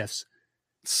subtlest of shifts.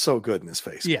 So good in his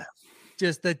face. Yeah.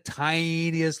 Just the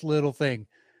tiniest little thing.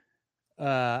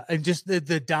 And just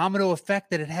the domino effect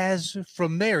that it has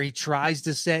from there. He tries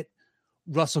to set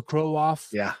Russell Crowe off.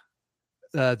 Yeah.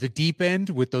 The deep end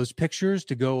with those pictures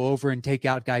to go over and take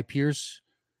out Guy Pearce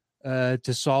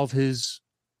to solve his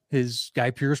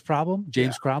Guy Pearce problem,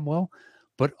 James Cromwell.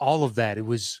 But all of that, it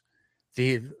was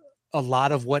a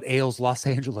lot of what ails Los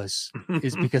Angeles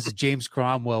is because James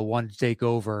Cromwell wanted to take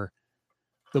over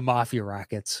the mafia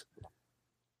rackets.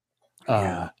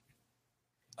 I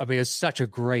mean, it's such a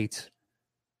great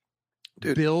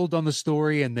build on the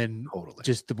story, and then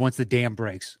just once the dam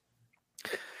breaks.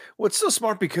 Well, it's so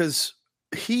smart because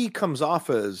he comes off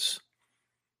as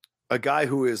a guy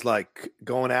who is like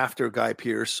going after Guy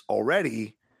Pearce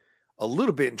already a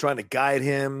little bit and trying to guide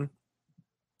him.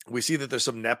 We see that there's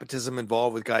some nepotism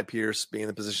involved with Guy Pearce being in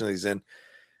the position that he's in,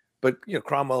 but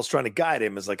Cromwell's trying to guide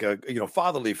him as like a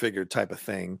fatherly figure type of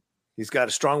thing. He's got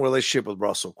a strong relationship with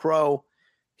Russell Crowe.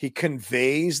 He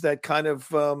conveys that kind of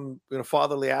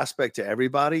fatherly aspect to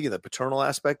everybody, the paternal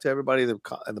aspect to everybody,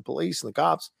 and the police and the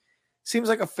cops. Seems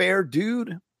like a fair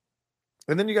dude.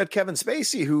 And then you got Kevin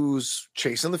Spacey, who's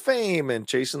chasing the fame and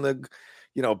chasing the,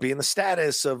 being the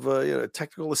status of a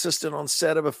technical assistant on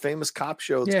set of a famous cop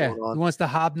show that's going on. He wants to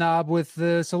hobnob with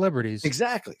the celebrities.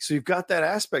 Exactly. So you've got that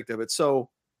aspect of it. So,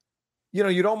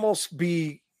 you'd almost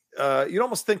think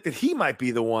that he might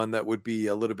be the one that would be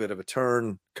a little bit of a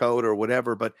turncoat or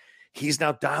whatever, but he's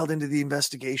now dialed into the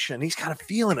investigation. He's kind of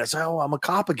feeling it. So, I'm a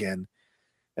cop again.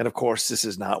 And of course, this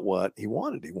is not what he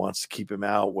wanted. He wants to keep him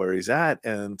out where he's at.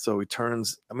 And so he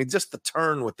turns, just the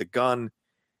turn with the gun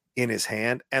in his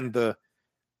hand and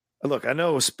look, I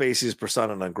know Spacey's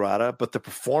persona non grata, but the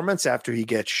performance after he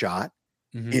gets shot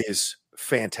is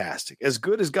fantastic. As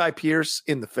good as Guy Pearce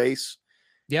in the face.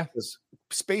 Yeah.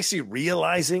 Spacey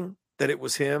realizing that it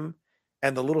was him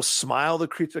and the little smile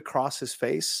that creeps across his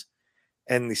face.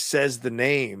 And he says the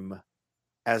name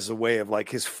as a way of like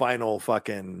his final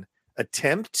fucking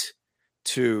attempt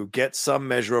to get some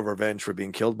measure of revenge for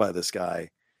being killed by this guy.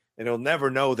 And he'll never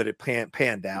know that it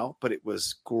panned out, but it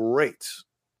was great.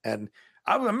 And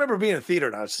I remember being in a theater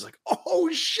and I was just like, oh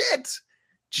shit,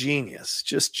 genius,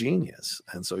 just genius.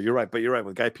 And so you're right. But you're right.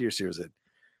 When Guy Pearce hears it,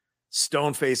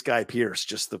 stone-faced Guy Pearce,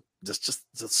 just the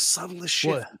subtlest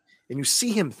shit. And you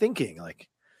see him thinking like,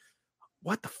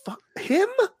 what the fuck, him?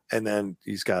 And then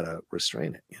he's got to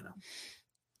restrain it,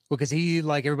 Well, because he,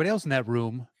 like everybody else in that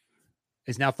room,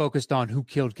 is now focused on who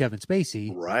killed Kevin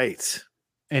Spacey. Right.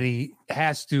 And he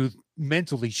has to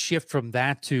mentally shift from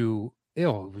that to, it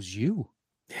was you.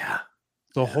 Yeah.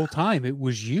 The whole time it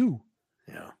was you.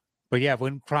 Yeah. But yeah,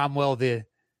 when Cromwell, when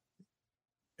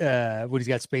he's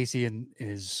got Spacey in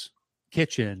his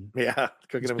kitchen. Yeah.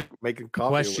 Cooking him, making coffee.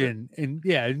 Question.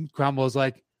 And Cromwell's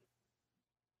like,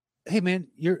 hey man,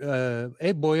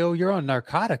 hey boyo, you're on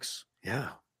narcotics. Yeah.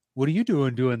 What are you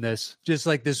doing this? Just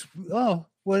like this. Oh,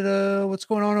 what's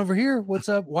going on over here? What's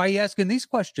up? Why are you asking these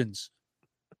questions?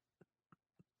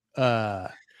 And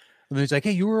then he's like,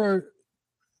 hey, you were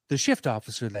the shift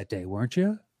officer that day, weren't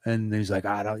you? And he's like,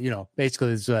 I don't,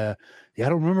 basically it's I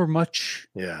don't remember much.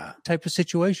 Yeah. Type of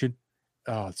situation.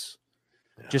 Oh, it's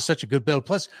just such a good build.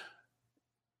 Plus,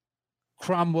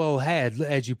 Cromwell had,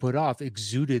 as you put off,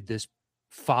 exuded this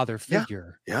father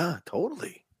figure. Yeah,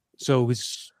 totally. So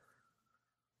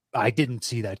I didn't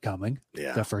see that coming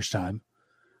the first time.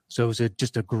 So it was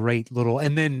just a great little,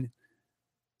 and then,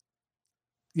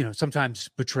 sometimes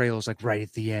betrayal is like right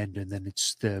at the end and then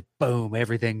it's the boom,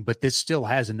 everything, but this still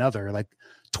has another like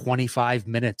 25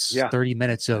 minutes, 30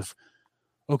 minutes of,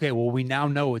 okay, well, we now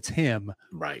know it's him.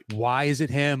 Right. Why is it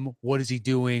him? What is he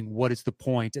doing? What is the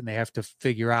point? And they have to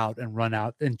figure out and run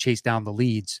out and chase down the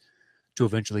leads to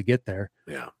eventually get there.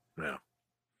 Yeah. Yeah.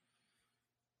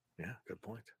 Yeah. Good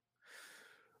point.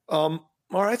 All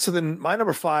right. So then my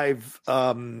number 5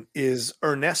 is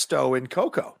Ernesto in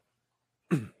Coco.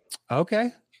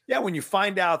 Okay. Yeah, when you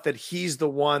find out that he's the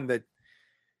one that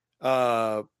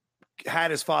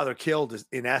had his father killed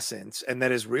in essence, and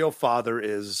that his real father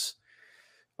is,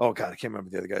 oh God, I can't remember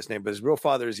the other guy's name, but his real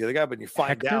father is the other guy. But you find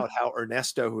Hector? out how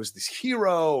Ernesto, who is this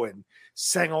hero and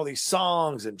sang all these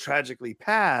songs and tragically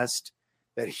passed,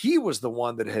 that he was the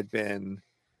one that had been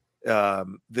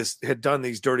had done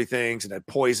these dirty things and had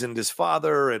poisoned his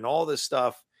father and all this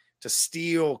stuff to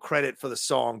steal credit for the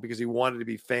song because he wanted to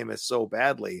be famous so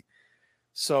badly.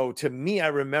 So to me, I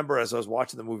remember as I was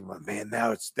watching the movie, man,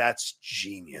 that's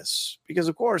genius, because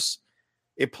of course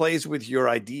it plays with your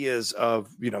ideas of,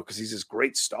 because he's this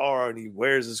great star and he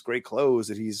wears this great clothes,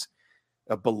 that he's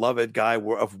a beloved guy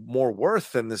of more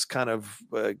worth than this kind of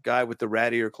guy with the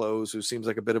rattier clothes who seems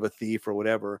like a bit of a thief or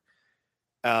whatever.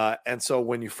 And so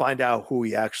when you find out who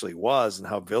he actually was and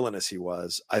how villainous he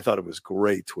was, I thought it was a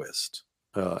great twist.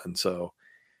 And so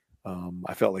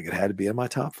I felt like it had to be in my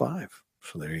top 5.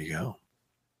 So there you go.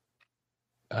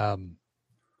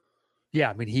 Yeah,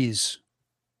 I mean, he's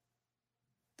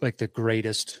like the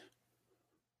greatest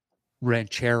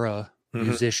ranchera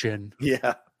musician.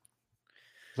 Yeah.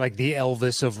 Like the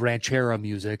Elvis of ranchera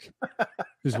music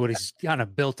is what he's kind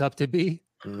of built up to be.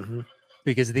 Mm-hmm.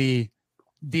 Because the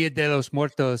Dia de los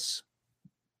Muertos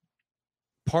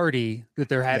party that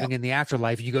they're having in the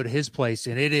afterlife, you go to his place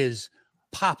and it is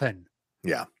popping.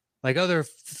 Yeah. Like other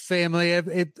family,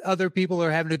 other people are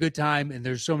having a good time, and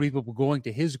there's so many people going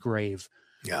to his grave.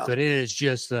 Yeah. But it is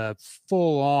just a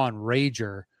full-on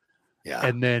rager. Yeah.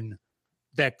 And then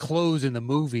that close in the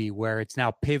movie where it's now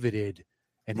pivoted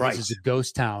and this is a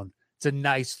ghost town. It's a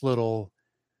nice little,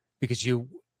 because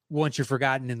once you're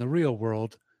forgotten in the real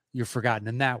world, you're forgotten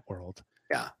in that world.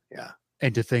 Yeah. Yeah.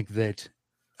 And to think that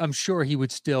I'm sure he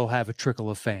would still have a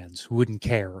trickle of fans who wouldn't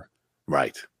care.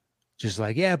 Right. Just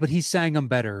like, yeah, but he sang them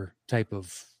better type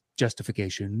of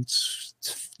justification. It's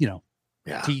to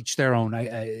each their own.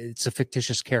 It's a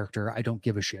fictitious character. I don't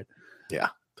give a shit. Yeah,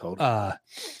 totally.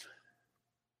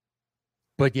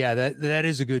 But yeah, that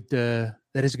is a good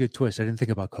twist. I didn't think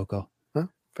about Coco. Huh?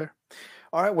 Fair.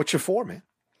 All right, what's your 4, man?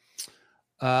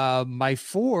 My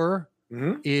 4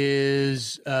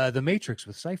 is The Matrix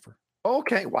with Cypher.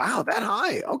 Okay, wow, that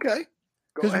high. Okay,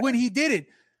 because when he did it,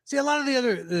 see, a lot of the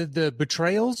other the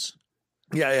betrayals.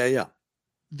 Yeah.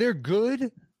 They're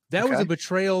good. That was a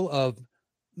betrayal of,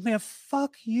 man,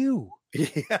 fuck you.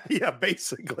 Yeah,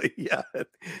 basically, yeah.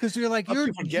 Because you're like, you're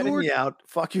getting me out.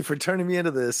 Fuck you for turning me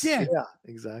into this. Yeah,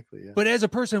 exactly. Yeah. But as a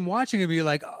person watching it, you're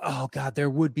like, oh God, there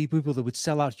would be people that would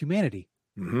sell out humanity.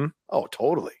 Mm-hmm. Oh,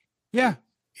 totally. Yeah.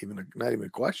 Not even a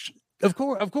question. Of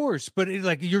course. But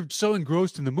you're so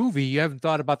engrossed in the movie, you haven't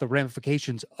thought about the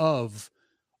ramifications of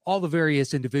all the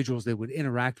various individuals that would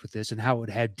interact with this and how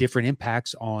it had different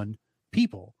impacts on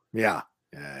people. Yeah.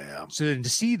 So then to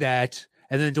see that,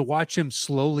 and then to watch him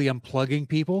slowly unplugging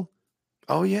people.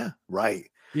 Oh yeah, right.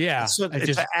 Yeah. So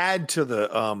to add to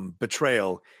the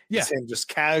betrayal, him just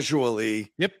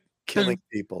casually killing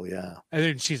people. Yeah. And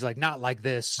then she's like, not like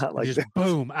this. Not like just this.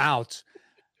 Boom, out.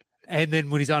 And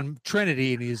then when he's on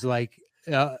Trinity and he's like,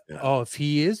 oh, if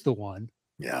he is the one.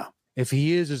 Yeah. If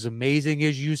he is as amazing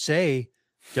as you say,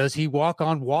 does he walk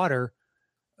on water?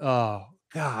 Oh,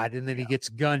 God. And then he gets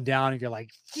gunned down and you're like,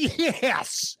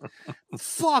 yes,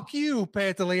 fuck you,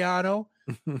 Pantoliano.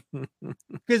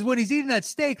 Because when he's eating that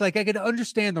steak, like I can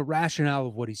understand the rationale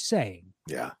of what he's saying.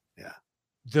 Yeah.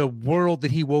 The world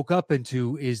that he woke up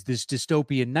into is this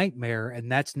dystopian nightmare,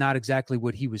 and that's not exactly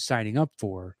what he was signing up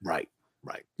for. Right.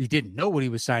 He didn't know what he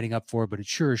was signing up for, but it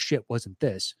sure as shit wasn't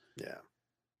this. Yeah.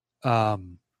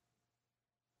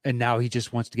 And now he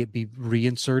just wants to be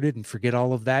reinserted and forget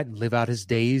all of that and live out his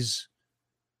days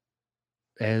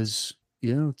as,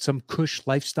 some cush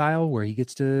lifestyle where he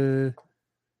gets to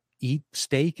eat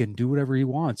steak and do whatever he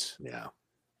wants. Yeah.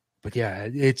 But yeah,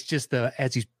 it's just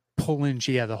as he's pulling,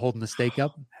 holding the steak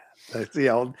up.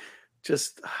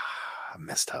 I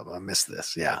messed up. I missed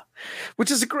this. Yeah. Which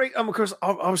is a great, of course,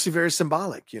 obviously very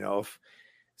symbolic, if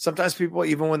sometimes people,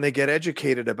 even when they get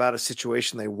educated about a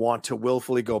situation, they want to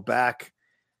willfully go back.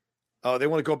 They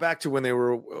want to go back to when they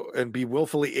were and be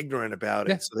willfully ignorant about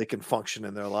it so they can function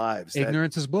in their lives.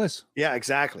 Ignorance is bliss. Yeah,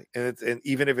 exactly. And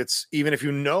even if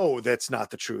you know that's not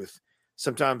the truth,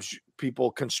 sometimes people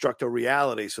construct a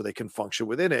reality so they can function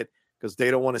within it because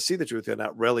they don't want to see the truth. They're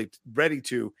not really ready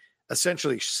to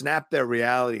essentially snap their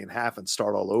reality in half and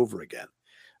start all over again.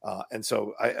 And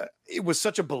so it was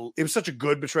such a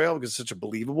good betrayal because it's such a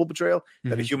believable betrayal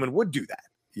that a human would do that.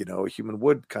 A human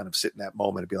would kind of sit in that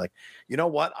moment and be like, you know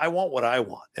what? I want what I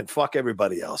want and fuck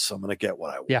everybody else. So I'm going to get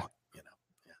what I want. Yeah.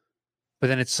 but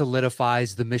then it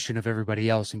solidifies the mission of everybody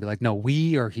else and be like, no,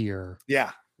 we are here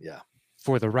Yeah.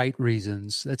 for the right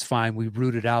reasons. That's fine. We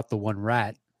rooted out the one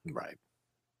rat. Right.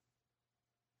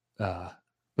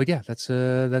 But yeah,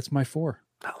 that's my 4.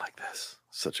 Not like this.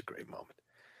 Such a great moment.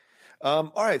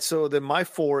 All right. So then my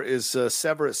 4 is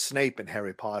Severus Snape in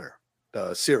Harry Potter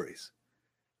series.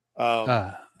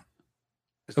 Okay.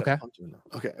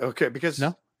 Okay. Because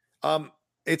No?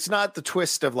 it's not the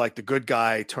twist of like the good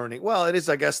guy turning. Well, it is,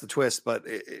 I guess, the twist, but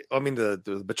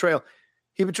the betrayal.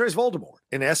 He betrays Voldemort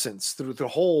in essence through the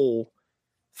whole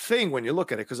thing when you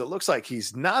look at it, because it looks like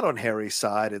he's not on Harry's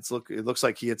side. It looks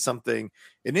like he had something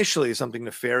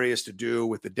nefarious to do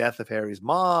with the death of Harry's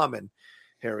mom and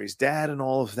Harry's dad and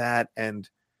all of that. And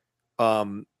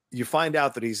you find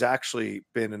out that he's actually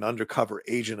been an undercover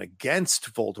agent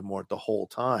against Voldemort the whole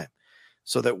time.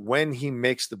 So that when he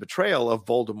makes the betrayal of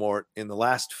Voldemort in the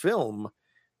last film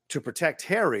to protect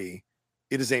Harry,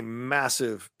 it is a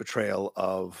massive betrayal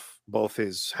of both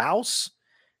his house,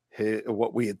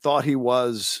 what we had thought he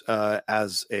was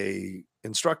as a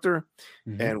instructor,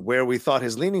 and where we thought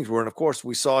his leanings were. And of course,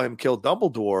 we saw him kill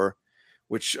Dumbledore,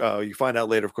 which you find out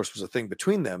later, of course, was a thing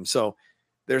between them. So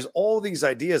there's all these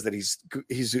ideas that he's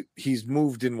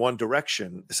moved in one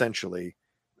direction essentially,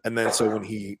 and then so when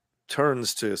he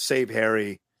turns to save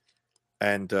Harry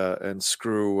and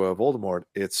screw Voldemort,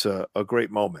 it's a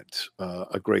great moment,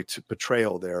 a great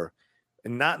betrayal there,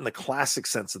 and not in the classic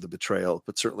sense of the betrayal,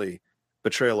 but certainly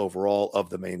betrayal overall of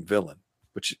the main villain,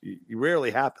 which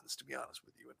rarely happens, to be honest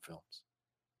with you, in films.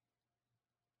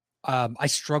 I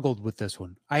struggled with this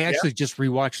one. I actually just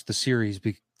rewatched the series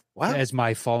as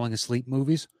my falling asleep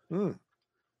movies. I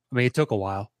mean, it took a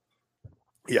while.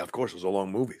 Yeah, of course, it was all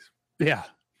long movies. Yeah.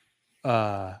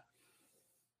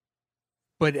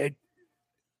 But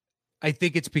I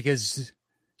think it's because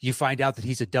you find out that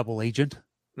he's a double agent.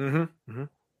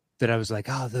 That I was like,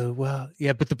 but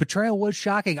the betrayal was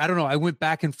shocking. I don't know. I went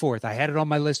back and forth. I had it on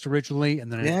my list originally,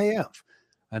 and then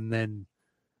and then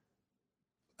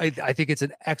I think it's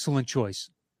an excellent choice,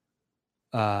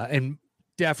 and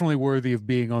definitely worthy of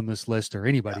being on this list or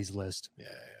anybody's list.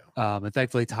 And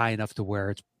thankfully it's high enough to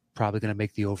where it's probably going to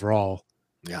make the overall.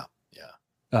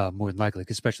 More than likely,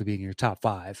 especially being in your top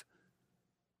 5.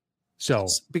 So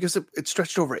because it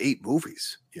stretched over 8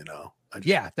 movies,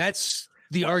 that's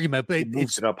the argument, but it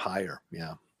moves it up higher.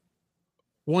 Yeah.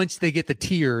 Once they get the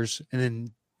tears, and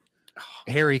then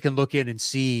Harry can look in and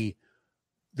see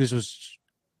this was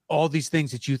all these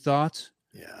things that you thought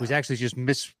was actually just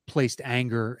misplaced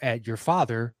anger at your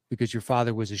father, because your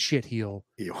father was a shitheel.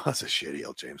 He was a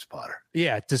shitheel, James Potter.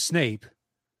 Yeah, to Snape.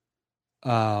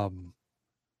 But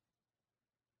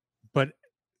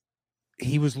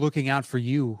he was looking out for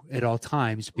you at all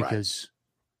times because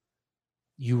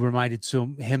you reminded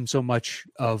him so much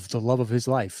of the love of his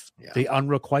life, the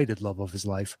unrequited love of his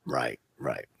life. Right.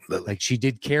 Like, she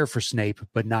did care for Snape,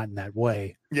 but not in that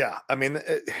way. Yeah, I mean,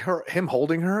 him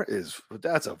holding her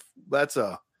that's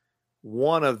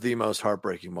one of the most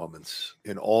heartbreaking moments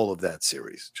in all of that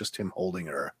series. Just him holding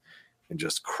her and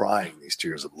just crying these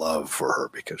tears of love for her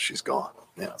because she's gone.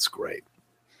 Yeah, it's great.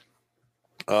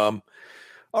 All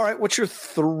right, what's your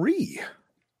 3?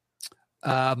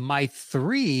 My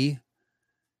 3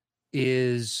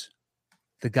 is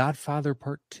The Godfather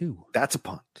Part 2. That's a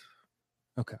punt.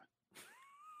 Okay.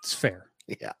 It's fair.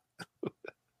 Yeah.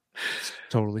 It's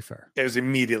totally fair. It was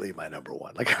immediately my number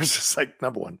 1. Like, I was just like,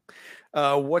 number 1.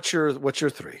 What's your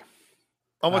 3?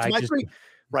 Oh, what's my 3?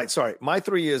 Right, sorry. My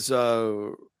 3 is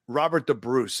Robert the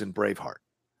Bruce in Braveheart.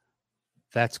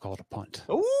 That's called a punt.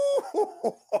 Ooh.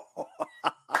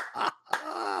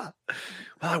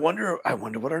 Well, I wonder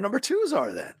what our number 2s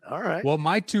are then. All right. Well,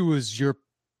 my 2 is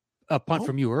a punt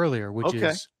from you earlier, which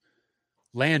is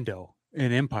Lando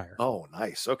in Empire. Oh,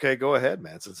 nice. Okay, go ahead,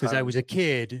 man. Because I was a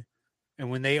kid,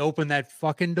 and when they opened that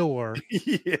fucking door,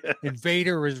 and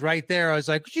Vader was right there, I was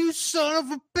like, "You son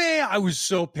of a bitch!" I was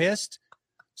so pissed,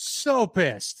 so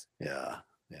pissed. Yeah.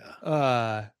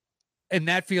 And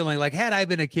that feeling, like, had I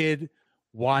been a kid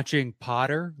watching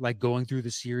Potter, like going through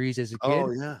the series as a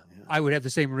kid, I would have the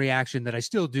same reaction that I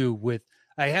still do with.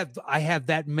 I have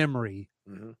that memory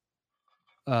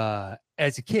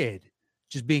as a kid,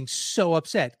 just being so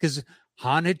upset because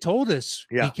Han had told us,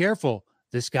 be careful.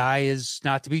 This guy is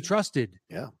not to be trusted.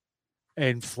 Yeah.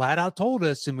 And flat out told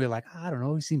us, and we're like, I don't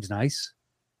know. He seems nice.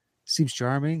 Seems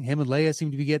charming. Him and Leia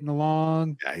seem to be getting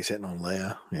along. Yeah, he's hitting on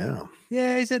Leia. Yeah.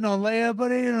 Yeah, he's hitting on Leia,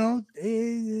 but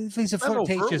he's a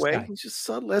flirtatious guy. He's just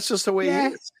subtle. That's just the way he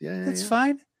is. Yeah, that's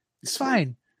fine. It's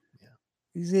fine. Yeah.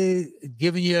 He's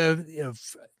giving you a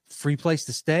free place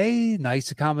to stay,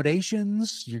 nice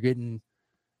accommodations. You're getting,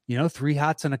 3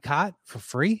 hots and a cot for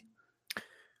free.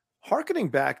 Harkening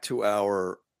back to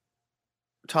our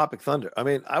Topic Thunder, I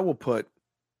mean, I will put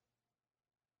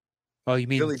Oh, you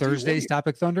mean Billy D. Thursday's Williams.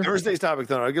 Topic Thunder? Thursday's Topic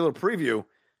Thunder. I'll give a little preview.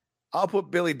 I'll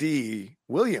put Billy D.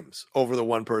 Williams over the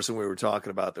one person we were talking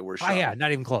about that we're Oh, shot. yeah,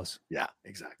 not even close. Yeah,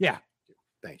 exactly. Yeah.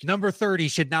 Thank you. Number 30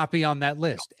 should not be on that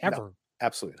list ever.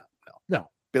 Absolutely not. No.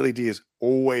 Billy D is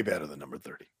way better than number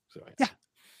 30. So Yeah.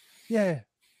 Yeah.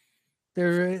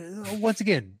 There, once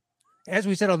again, as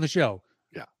we said on the show,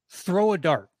 Yeah. throw a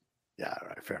dart Yeah, all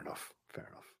right. Fair enough.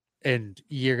 and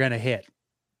you're going to hit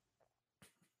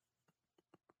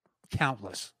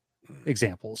countless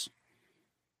examples.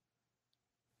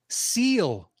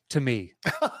 Seal, to me,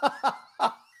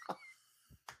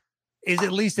 is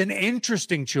at least an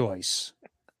interesting choice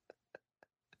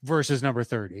versus number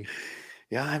 30.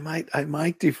 Yeah, I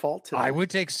might default to that. I would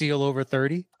take Seal over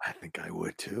 30. I think I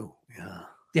would too. Yeah.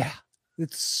 Yeah.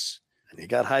 It's And you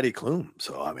got Heidi Klum.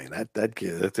 So I mean got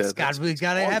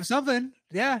to have something.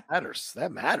 Yeah. matters.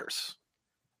 That matters.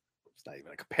 It's not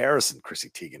even a comparison, Chrissy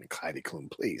Teigen and Heidi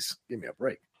Klum. Please give me a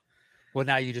break. Well,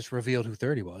 now you just revealed who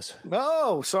 30 was.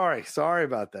 No, sorry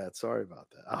about that.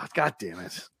 Oh, God damn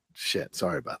it. Shit.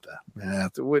 Sorry about that. Yeah,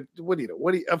 what do you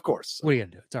know? Of course. What are you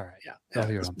going to do? It's all right. Yeah. I'll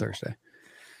hear it on Thursday.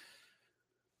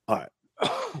 All right.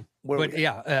 But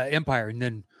yeah, Empire, and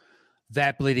then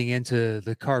that bleeding into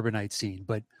the Carbonite scene,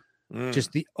 but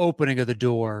just the opening of the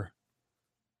door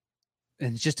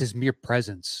and just his mere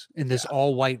presence in this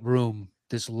all white room,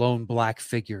 this lone black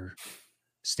figure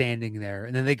standing there,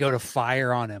 and then they go to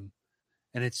fire on him,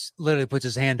 and it's literally puts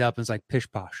his hand up and it's like pish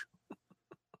posh.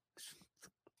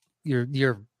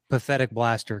 Your pathetic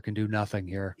blaster can do nothing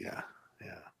here. Yeah.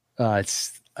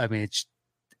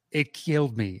 It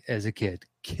killed me as a kid.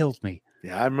 Killed me.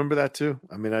 Yeah, I remember that too.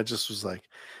 I mean, I just was like,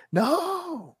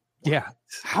 no. Yeah.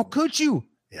 How could you?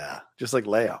 Yeah. Just like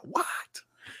Leia. What?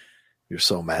 You're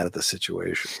so mad at the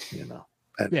situation,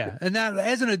 And, Yeah. And that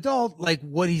as an adult, like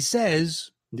what he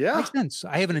says Yeah. makes sense.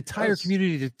 I have an entire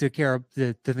community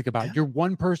to think about. Yeah. You're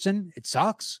one person. It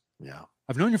sucks. Yeah.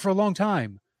 I've known you for a long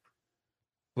time,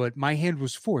 but my hand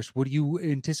was forced. What do you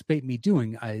anticipate me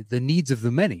doing? The needs of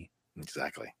the many.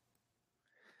 Exactly.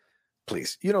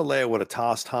 Please. Leia would have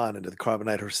tossed Han into the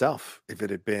Carbonite herself if it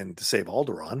had been to save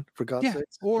Alderaan, for God's Yeah. sake.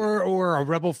 Or a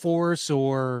rebel force,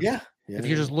 or Yeah. if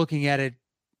you're just looking at it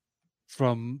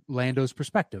from Lando's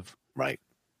perspective. Right.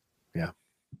 Yeah.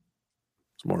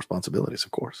 It's more responsibilities,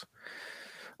 of course.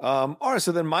 All right.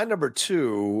 So then my number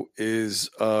 2 is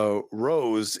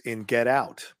Rose in Get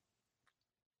Out.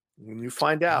 When you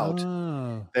find out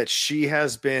that she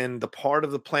has been the part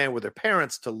of the plan with her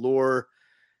parents to lure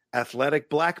athletic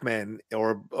black men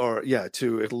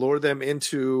to lure them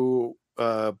into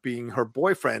being her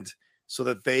boyfriend so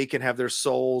that they can have their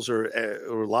souls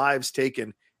or lives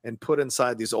taken and put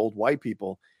inside these old white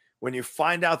people. When you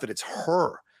find out that it's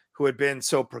her who had been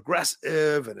so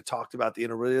progressive and it talked about the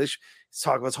interrelation,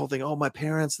 talked about this whole thing, oh, my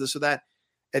parents, this or that.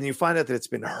 And you find out that it's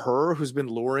been her who's been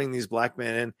luring these black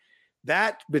men in.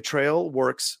 That betrayal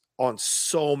works on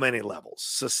so many levels,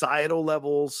 societal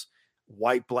levels,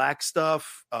 white, black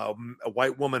stuff, a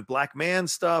white woman, black man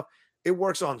stuff. It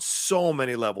works on so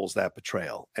many levels, that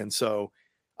betrayal. And so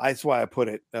that's why I put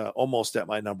it almost at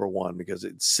my number 1, because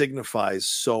it signifies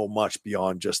so much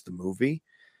beyond just the movie.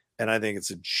 And I think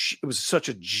it was such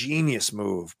a genius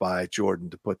move by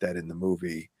Jordan to put that in the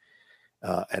movie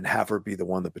and have her be the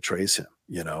one that betrays him,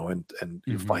 and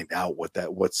you find out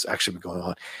what's actually been going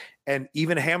on, and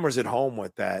even hammers it home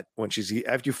with that when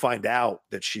after you find out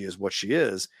that she is what she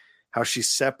is, how she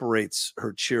separates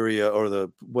her Cheerio or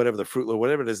the Fruit Loop,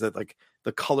 whatever it is, that like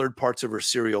the colored parts of her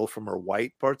cereal from her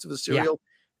white parts of the cereal.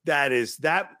 Yeah.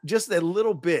 That just a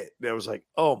little bit. That was like,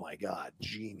 oh my God,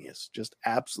 genius, just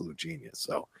absolute genius.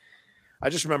 So I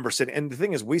just remember sitting, and the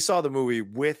thing is, we saw the movie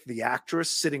with the actress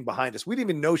sitting behind us. We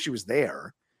didn't even know she was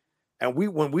there. And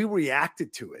when we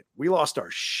reacted to it, we lost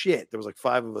our shit. There was like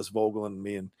 5 of us, Vogel and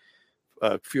me and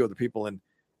a few other people. And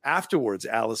afterwards,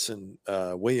 Allison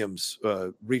Williams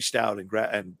reached out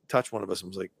and touched one of us and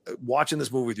was like, watching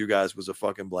this movie with you guys was a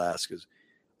fucking blast, because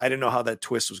I didn't know how that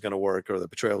twist was going to work or the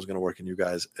betrayal was going to work. And you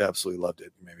guys absolutely loved it.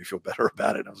 It made me feel better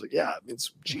about it. And I was like, yeah,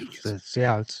 it's genius.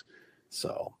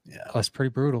 So, yeah. It's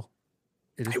pretty brutal.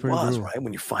 It was brutal. Right?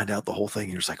 When you find out the whole thing,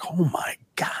 you're just like, oh my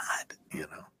God,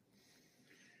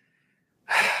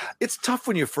 It's tough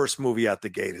when your first movie out the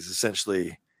gate is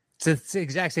essentially it's the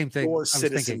exact same thing. Or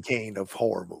Citizen Kane of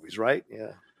horror movies, right?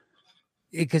 Yeah.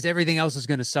 Because everything else is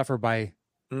going to suffer by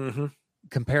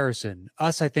comparison.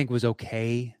 Us, I think, was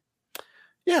okay.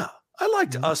 Yeah. I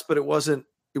liked Us, but it wasn't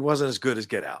as good as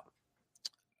Get Out.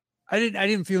 I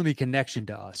didn't feel any connection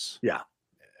to Us. Yeah.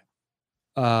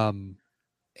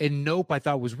 And Nope, I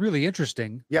thought was really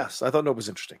interesting, Yes, I thought Nope was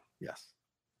interesting. Yes.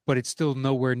 but it's still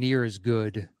nowhere near as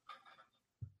good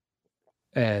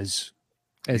as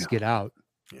Yeah. Get Out.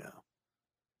 Yeah.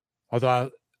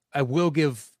 Although I will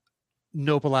give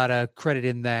Nope a lot of credit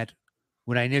in that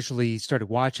when I initially started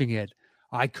watching it,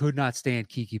 I could not stand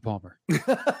Keke Palmer.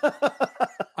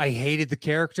 I hated the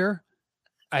character.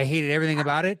 I hated everything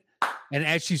about it. And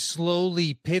as she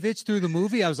slowly pivots through the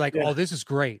movie, I was like, oh, this is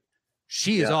great.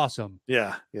 She is awesome.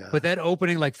 Yeah. Yeah. But that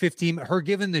opening, like 15, her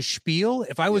giving the spiel,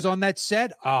 if I was on that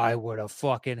set, I would have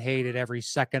fucking hated every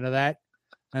second of that.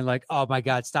 And like, oh my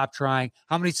God, stop trying.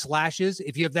 How many slashes?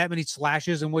 If you have that many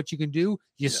slashes and what you can do,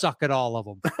 you suck at all of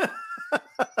them.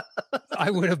 I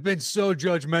would have been so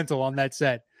judgmental on that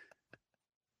set.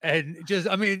 And just,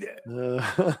 I mean,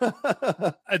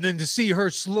 and then to see her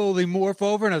slowly morph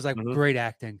over, and I was like, great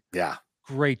acting. Yeah.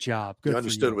 Great job. Good. You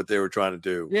understood what they were trying to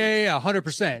do. Yeah,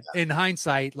 100%. In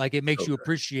hindsight, like it makes you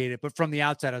appreciate it. But from the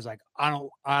outside, I was like, I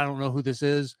don't know who this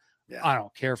is. Yeah. I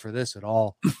don't care for this at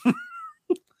all.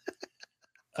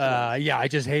 I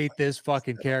just hate this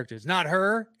fucking character. It's not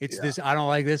her. It's this. I don't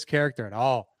like this character at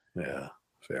all. Yeah,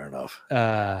 fair enough.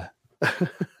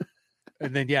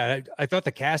 And then, I thought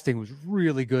the casting was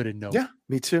really good in Nope. Yeah,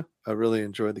 me too. I really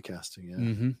enjoyed the casting. Yeah.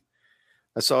 Mm-hmm.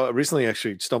 I saw recently,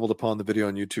 actually stumbled upon the video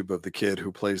on YouTube of the kid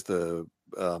who plays the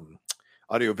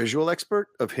audiovisual expert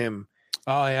of him.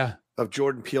 Oh, yeah. Of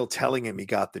Jordan Peele telling him he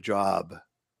got the job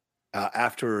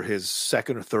after his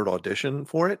second or third audition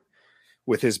for it,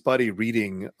 with his buddy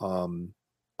reading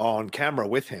on camera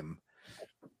with him.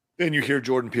 And you hear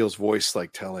Jordan Peele's voice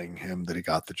like telling him that he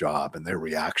got the job, and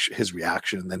his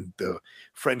reaction, and then the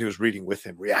friend who was reading with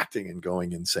him reacting and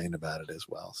going insane about it as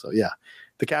well. So yeah,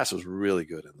 the cast was really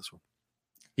good in this one.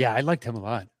 Yeah, I liked him a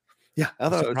lot. Yeah, I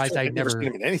thought surprised I'd never seen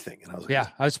him in anything. And I was like,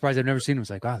 I was surprised I've never seen him. I was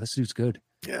like, wow, this dude's good.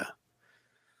 Yeah.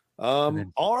 All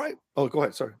right. Oh, go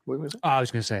ahead. Sorry. What was it? I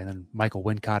was going to say, and then Michael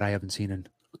Wincott, I haven't seen in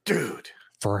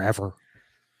forever.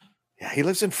 Yeah, he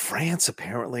lives in France,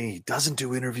 apparently. He doesn't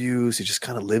do interviews. He just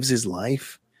kind of lives his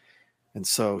life. And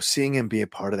so seeing him be a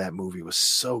part of that movie was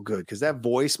so good because that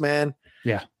voice, man.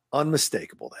 Yeah.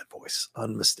 Unmistakable, that voice.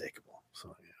 Unmistakable.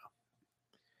 So,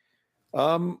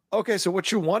 yeah. Okay, so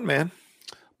what's your one, man?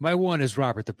 My one is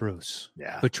Robert the Bruce.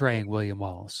 Yeah. Betraying William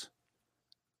Wallace.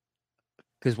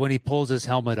 Because when he pulls his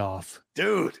helmet off.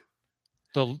 Dude.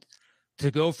 To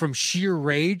go from sheer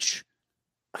rage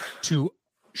to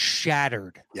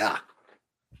shattered. Yeah.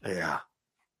 Yeah.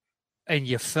 And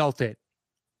you felt it.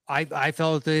 I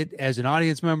felt it as an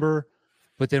audience member,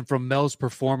 but then from Mel's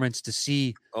performance to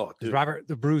see Robert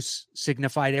the Bruce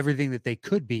signified everything that they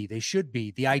could be, they should be,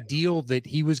 the ideal that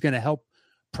he was going to help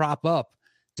prop up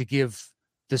to give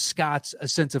the Scots a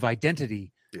sense of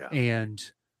identity and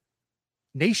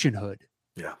nationhood.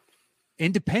 Yeah.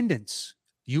 Independence.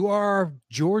 You are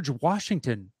George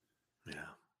Washington.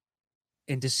 Yeah.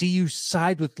 And to see you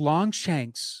side with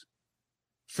Longshanks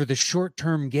for the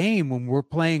short-term game when we're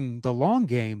playing the long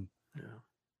game,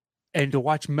 and to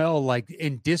watch Mel like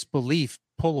in disbelief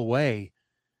pull away,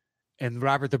 and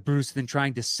Robert the Bruce then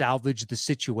trying to salvage the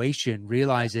situation,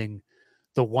 realizing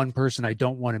the one person I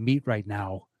don't want to meet right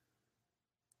now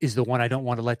is the one I don't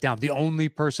want to let down. The only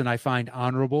person I find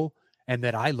honorable and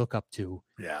that I look up to.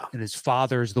 Yeah. And his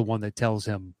father is the one that tells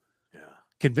him,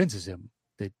 convinces him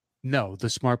that no, the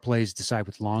smart plays decide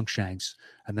with Longshanks.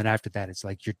 And then after that, it's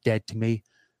like, you're dead to me.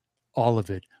 All of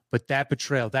it. But that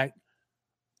betrayal, that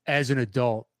as an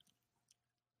adult,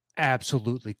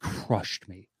 absolutely crushed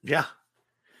me. Yeah.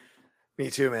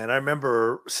 Me too, man. I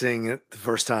remember seeing it the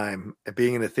first time and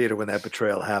being in a theater when that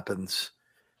betrayal happens.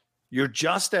 You're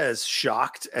just as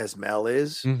shocked as Mel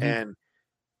is. Mm-hmm. And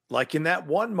like in that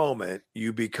one moment,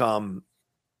 you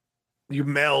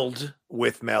meld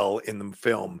with Mel in the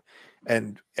film,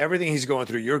 and everything he's going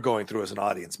through, you're going through as an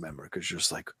audience member, because you're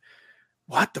just like,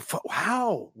 what the fuck?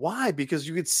 How? Why? Because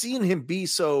you had seen him be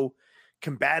so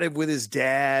combative with his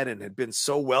dad and had been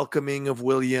so welcoming of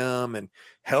William and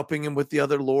helping him with the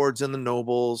other lords and the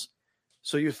nobles.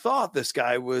 So you thought this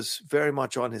guy was very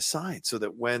much on his side, so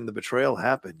that when the betrayal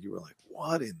happened, you were like,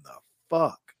 what in the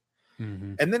fuck?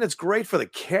 Mm-hmm. And then it's great for the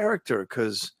character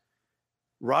because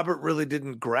Robert really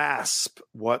didn't grasp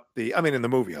in the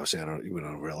movie, obviously, I don't even know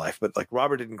in real life, but like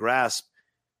Robert didn't grasp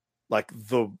like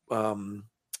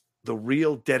the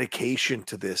real dedication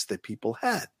to this that people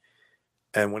had.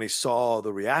 And when he saw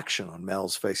the reaction on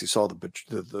Mel's face, he saw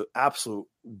the absolute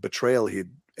betrayal he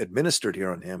administered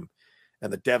here on him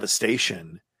and the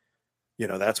devastation. You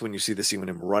know, that's when you see the scene with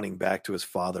him running back to his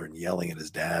father and yelling at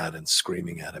his dad and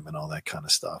screaming at him and all that kind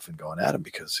of stuff and going at him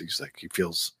because he's like, he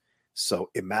feels so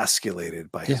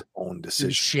emasculated by his own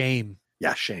decision. Shame.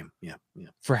 Yeah, shame. Yeah.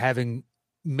 for having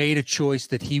made a choice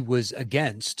that he was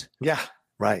against Yeah,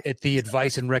 right. at the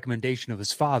advice and recommendation of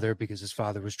his father, because his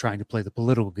father was trying to play the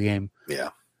political game. Yeah.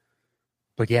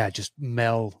 But yeah, just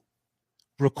Mel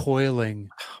recoiling,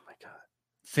 Oh my God.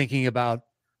 thinking about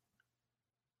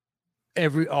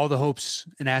all the hopes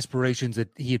and aspirations that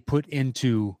he had put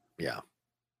into Yeah.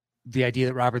 the idea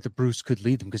that Robert the Bruce could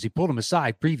lead them, because he pulled him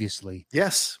aside previously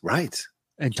Yes, right.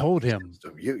 and told him,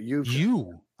 So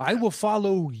you I will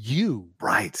follow you.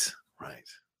 right.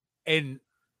 And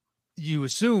you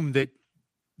assume that,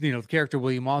 the character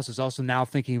William Moss is also now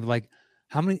thinking of like,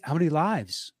 how many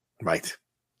lives Right.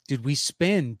 did we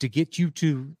spend to get you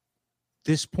to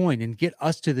this point and get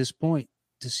us to this point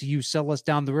to see you sell us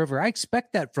down the river? I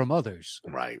expect that from others,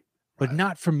 Right. but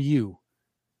not from you.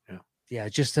 Yeah. Yeah.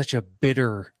 Just such a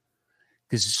bitter,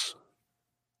 because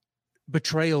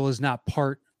betrayal is not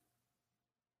part.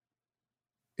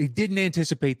 He didn't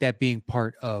anticipate that being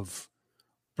part of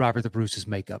Robert the Bruce's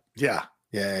makeup. Yeah.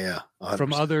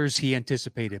 From 100%. others, he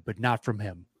anticipated, but not from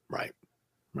him. Right.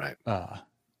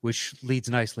 Which leads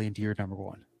nicely into your number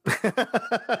one.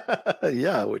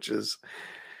 Yeah, which is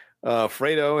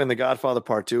Fredo in The Godfather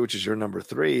Part 2, which is your number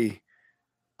 3.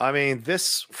 I mean,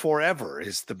 this forever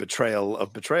is the betrayal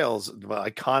of betrayals. The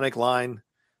iconic line,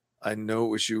 I know it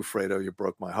was you, Fredo, you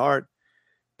broke my heart.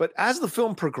 But as the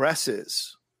film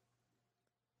progresses,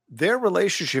 their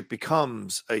relationship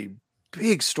becomes a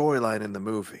big storyline in the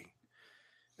movie.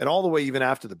 And all the way even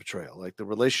after the betrayal, like the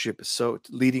relationship is so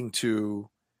leading to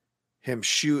him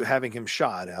having him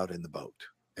shot out in the boat.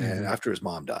 And after his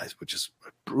mom dies, which is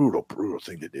a brutal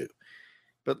thing to do.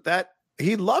 But that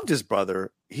he loved his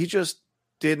brother. He just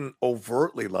didn't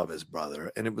overtly love his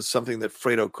brother. And it was something that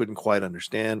Fredo couldn't quite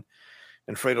understand.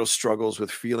 And Fredo struggles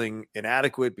with feeling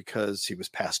inadequate because he was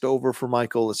passed over for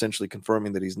Michael, essentially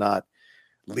confirming that he's not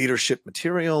leadership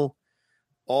material.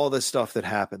 All this stuff that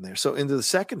happened there. So into the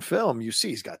second film, you see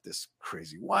he's got this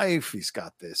crazy wife. He's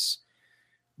got these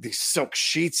silk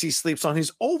sheets he sleeps on.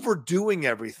 He's overdoing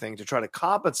everything to try to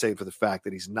compensate for the fact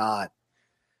that he's not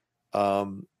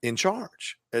in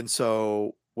charge. And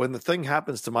so when the thing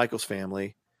happens to Michael's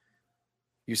family,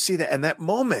 you see that, and that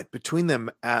moment between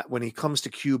them when he comes to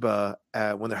Cuba,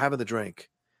 when they're having the drink,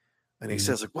 and he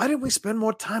says, like, why didn't we spend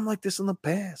more time like this in the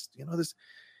past? This.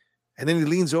 And then he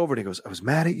leans over and he goes, I was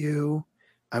mad at you.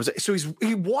 So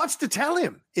he wants to tell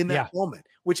him in that moment,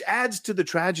 which adds to the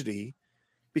tragedy,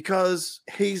 because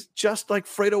he's just like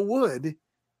Fredo would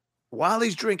while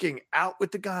he's drinking out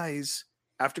with the guys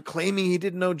after claiming he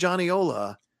didn't know Johnny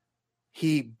Ola.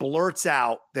 He blurts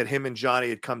out that him and Johnny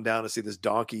had come down to see this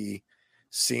donkey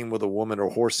scene with a woman or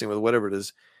horse scene with whatever it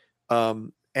is.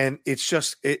 And it's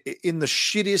just in the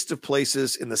shittiest of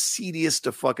places, in the seediest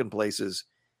of fucking places.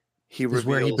 He reveals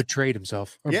where he betrayed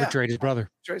himself or betrayed his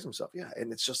brother. Betrays himself. Yeah.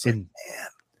 And it's just like, man.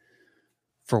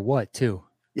 For what too?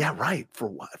 Yeah. Right. For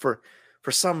what? For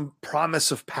some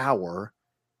promise of power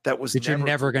that you're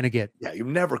never going to get. Yeah. You're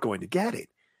never going to get it.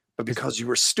 But because you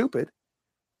were stupid,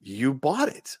 you bought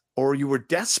it, or you were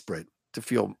desperate to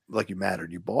feel like you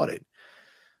mattered. You bought it.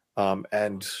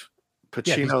 And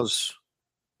Pacino's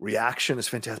reaction is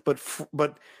fantastic.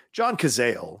 But John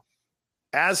Cazale,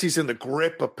 as he's in the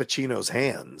grip of Pacino's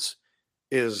hands,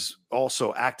 is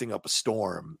also acting up a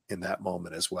storm in that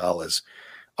moment, as well as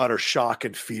utter shock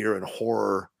and fear and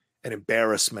horror and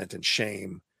embarrassment and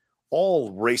shame,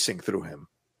 all racing through him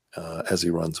as he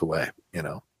runs away,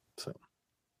 So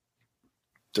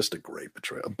just a great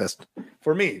betrayal. Best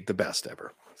for me, the best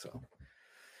ever. So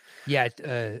yeah,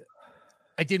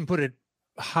 I didn't put it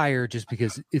higher just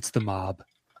because it's the mob.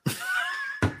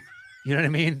 You know what I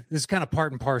mean? This is kind of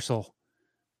part and parcel.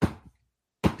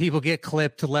 People get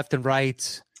clipped to left and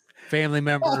right, family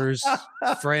members,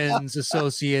 friends,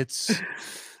 associates.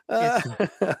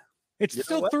 It's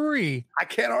still 3. I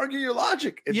can't argue your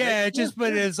logic. But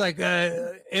it's like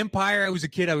Empire. I was a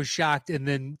kid. I was shocked. And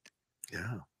then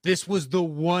this was the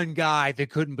one guy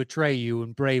that couldn't betray you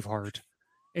in Braveheart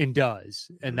and does.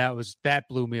 And that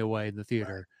blew me away in the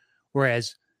theater. Right.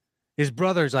 Whereas his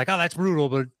brother's like, oh, that's brutal,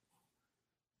 but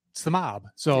it's the mob.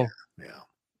 So,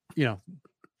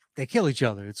 they kill each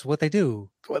other. It's what they do.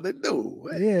 It's what they do.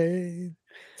 Yeah.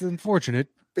 It's unfortunate.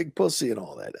 Big pussy and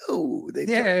all that. Oh,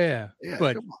 yeah.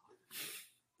 But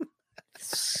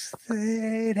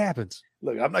it happens.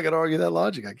 Look, I'm not going to argue that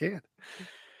logic. I can't.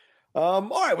 All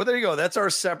right. Well, there you go. That's our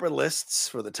separate lists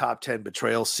for the top 10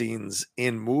 betrayal scenes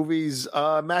in movies.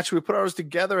 Matt, should we put ours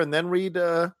together and then read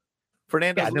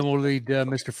Fernando's? Yeah, then we'll read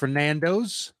Mr.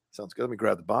 Fernando's. Sounds good. Let me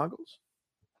grab the bongos.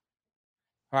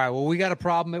 All right. Well, we got a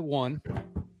problem at 1.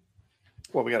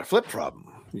 Well, we got a flip problem.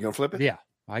 You going to flip it? Yeah.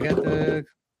 I got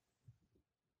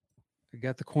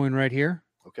got the coin right here.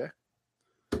 Okay.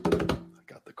 I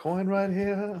got the coin right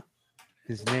here.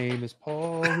 His name is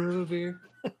Paul Revere.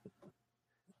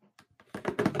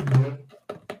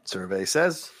 Survey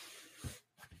says.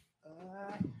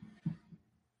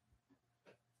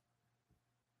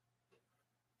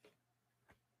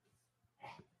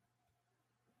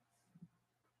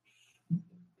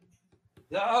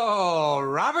 Oh,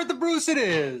 Robert the Bruce it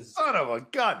is. Son of a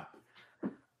gun.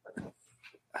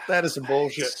 That is some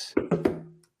bullshit.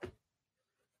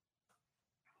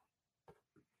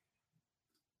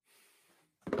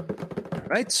 All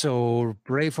right, so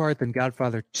Braveheart and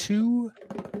Godfather 2.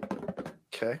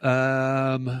 Okay.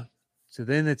 So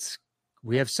then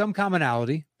we have some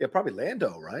commonality. Yeah, probably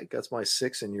Lando, right? That's my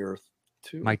 6 and your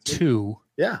 2. My 2.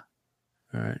 Yeah.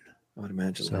 All right. I would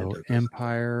imagine So Lando.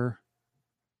 Empire.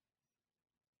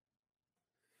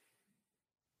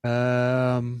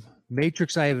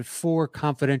 Matrix, I have at 4.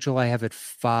 Confidential, I have at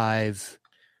 5.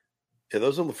 Yeah,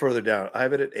 those are a little further down. I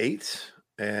have it at 8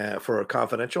 for a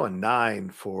Confidential and 9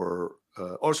 for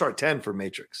 10 for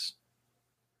Matrix.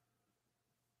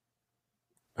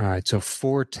 All right, so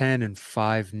 4, 10, and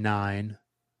 5, 9.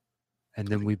 And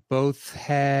then we both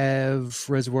have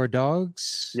Reservoir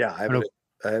Dogs. Yeah, I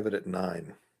have it at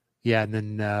 9. Yeah, and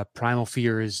then Primal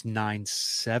Fear is 9,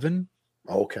 7.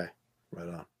 Okay. Right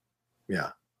on. Yeah.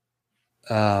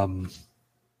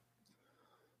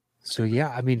 So yeah,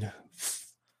 I mean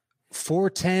 4,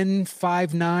 10,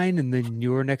 5, 9, and then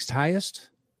your next highest.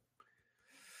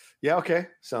 Yeah, okay.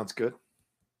 Sounds good.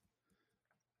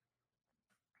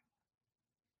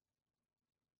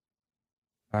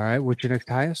 All right, what's your next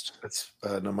highest? That's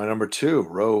my number 2,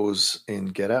 Rose in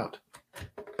Get Out.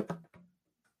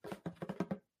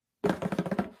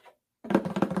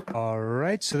 All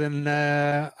right, so then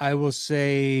I will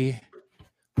say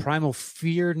Primal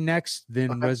Fear next,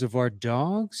 then Reservoir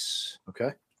Dogs. Okay.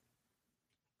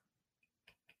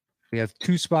 We have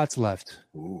 2 spots left.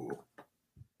 Ooh.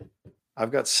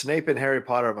 I've got Snape and Harry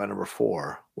Potter at my number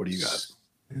 4. What do you got?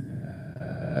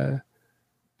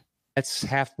 That's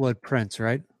Half-Blood Prince,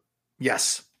 right?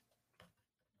 Yes.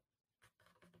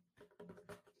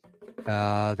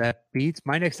 That beats.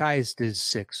 My next highest is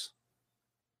 6.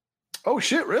 Oh,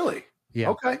 shit, really? Yeah.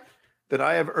 Okay. Then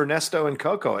I have Ernesto and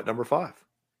Coco at number 5.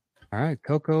 All right,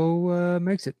 Coco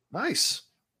makes it. Nice.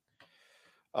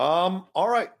 All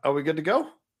right. Are we good to go?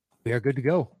 We are good to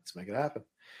go. Let's make it happen.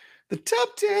 The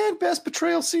top 10 best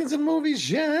betrayal scenes in movies.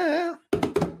 Yeah.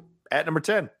 At number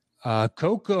 10.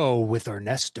 Coco with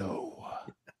Ernesto.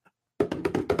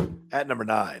 At number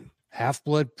 9.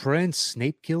 Half-Blood Prince.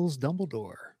 Snape kills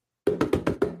Dumbledore.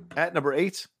 At number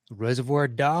 8. Reservoir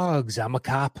Dogs. I'm a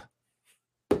cop.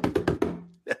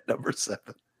 At number 7.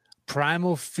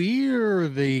 Primal Fear.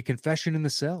 The Confession in the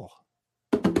Cell.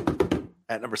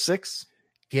 At number 6.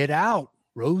 Get Out.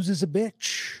 Rose is a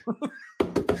bitch.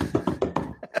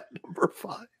 At number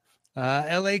 5.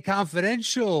 L.A.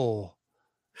 Confidential.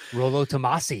 Rollo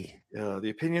Tomasi. The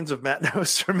opinions of Matt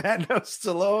Nost or Matt Nost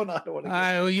alone. I don't want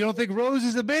to. You don't think Rose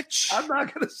is a bitch? I'm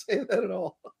not going to say that at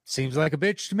all. Seems like a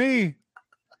bitch to me.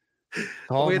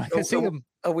 Are we Him.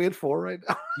 at 4 right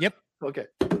now? Yep. Okay.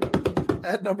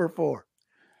 At number 4.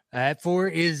 At 4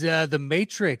 is The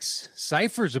Matrix.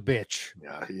 Cypher's a bitch.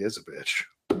 Yeah, he is a bitch.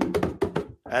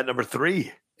 At number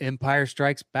 3. Empire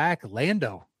Strikes Back.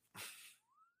 Lando.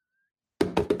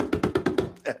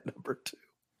 At number 2.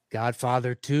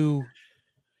 Godfather 2.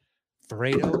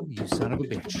 Fredo, you son of a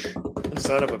bitch.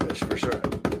 Son of a bitch, for sure.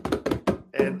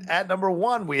 And at number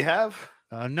 1, we have...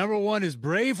 Number 1 is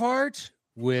Braveheart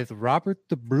with Robert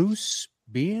the Bruce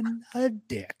being a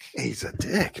dick. He's a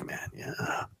dick, man.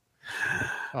 Yeah.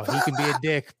 Oh, he can be a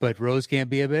dick, but Rose can't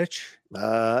be a bitch?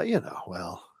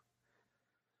 Well,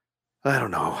 I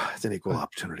don't know. It's an equal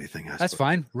opportunity thing. That's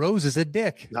fine. Rose is a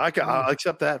dick. I'll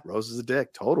accept that. Rose is a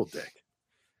dick. Total dick.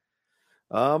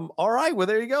 All right. Well,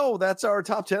 there you go. That's our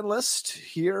top 10 list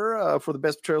here for the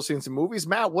best betrayal scenes in movies.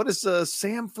 Matt, what does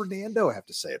Sam Fernando have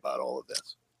to say about all of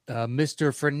this?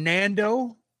 Mr.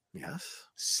 Fernando Yes.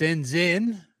 sends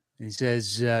in, he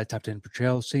says, top 10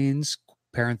 betrayal scenes,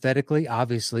 parenthetically,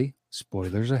 obviously,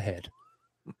 spoilers ahead.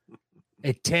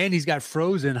 At 10, he's got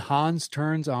Frozen. Hans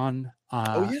turns on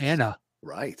Anna.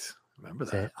 Right. Remember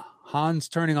that. Hans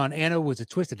turning on Anna was a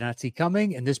twist I did not see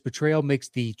coming, and this betrayal makes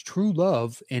the true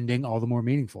love ending all the more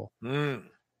meaningful.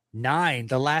 9,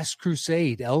 The Last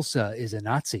Crusade. Elsa is a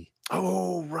Nazi.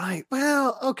 Oh, right.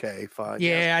 Well, okay, fine.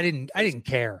 Yeah, I didn't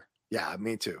care. Yeah,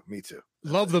 me too.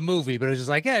 Love the movie, but it was just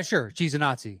like, yeah, sure, she's a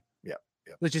Nazi. Yep.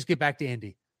 Let's just get back to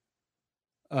Indy.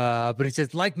 But he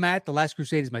says, like Matt, The Last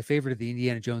Crusade is my favorite of the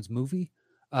Indiana Jones movie.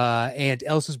 And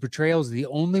Elsa's betrayal is the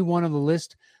only one on the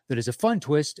list that is a fun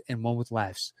twist and one with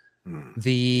laughs.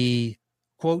 The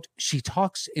quote, "She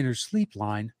talks in her sleep"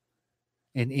 line,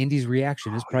 and Indy's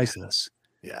reaction is priceless.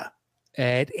 Yeah.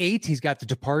 At 8, he's got The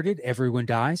Departed, Everyone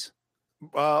Dies.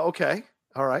 Okay.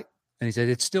 All right. And he said,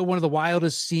 it's still one of the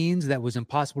wildest scenes that was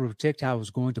impossible to predict how it was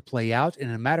going to play out. And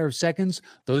in a matter of seconds,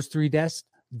 those 3 deaths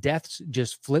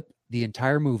just flip the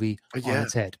entire movie on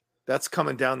its head. That's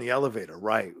coming down the elevator,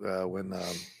 right? When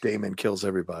Damon kills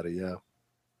everybody.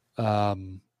 Yeah.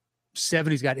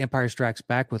 7, he's got Empire Strikes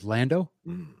Back with Lando.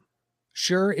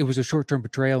 Sure, it was a short-term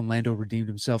betrayal and Lando redeemed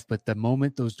himself, but the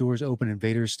moment those doors open and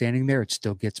Vader's standing there, it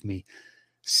still gets me.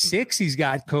 6, he's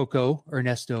got Coco,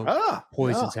 Ernesto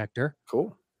poisons Hector.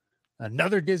 Cool.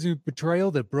 Another Disney betrayal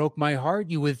that broke my heart.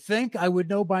 You would think I would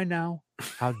know by now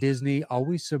how Disney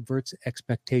always subverts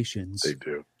expectations. They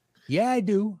do. Yeah, I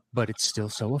do, but it's still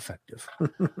so effective.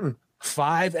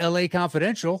 5, LA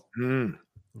Confidential.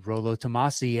 Rollo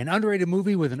Tomasi, an underrated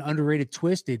movie with an underrated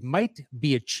twist. It might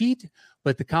be a cheat,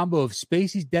 but the combo of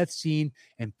Spacey's death scene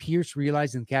and Pierce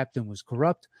realizing the captain was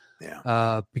corrupt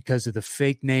because of the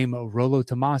fake name Rollo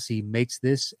Tomasi makes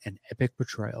this an epic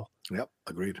betrayal. Yep,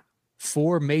 agreed.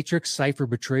 4, Matrix. Cypher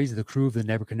betrays the crew of the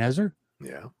Nebuchadnezzar.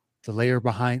 Yeah. The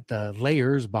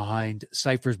layers behind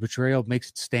Cypher's betrayal makes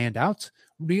it stand out.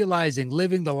 Realizing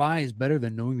living the lie is better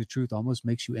than knowing the truth almost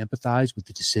makes you empathize with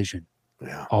the decision.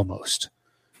 Yeah. Almost.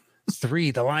 3,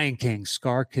 The Lion King.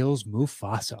 Scar kills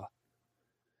Mufasa.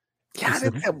 Yeah, I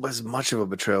didn't think that was much of a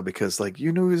betrayal because, like,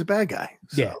 you knew he was a bad guy.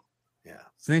 So, yeah.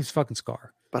 His name's fucking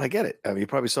Scar. But I get it. I mean, you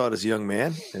probably saw it as a young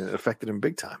man, and it affected him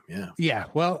big time. Yeah. Yeah.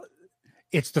 Well,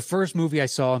 it's the first movie I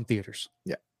saw in theaters.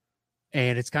 Yeah.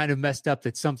 And it's kind of messed up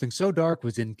that something so dark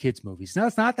was in kids' movies. No,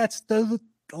 it's not. A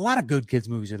lot of good kids'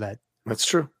 movies are that. That's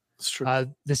true. That's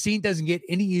true. The scene doesn't get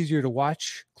any easier to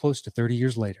watch close to 30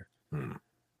 years later.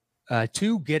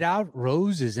 2, Get Out.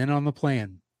 Rose is in on the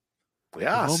plan.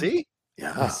 Yeah. See?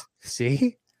 Yeah.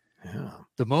 See? Yeah.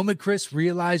 The moment Chris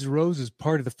realized Rose is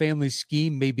part of the family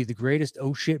scheme may be the greatest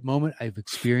oh shit moment I've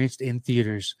experienced in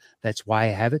theaters. That's why I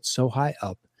have it so high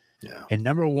up. Yeah. And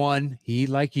number 1, he,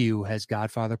 like you, has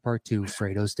Godfather Part 2,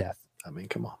 Fredo's death. I mean,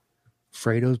 come on.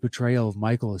 Fredo's betrayal of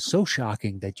Michael is so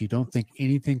shocking that you don't think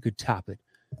anything could top it.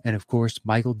 And of course,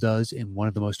 Michael does in one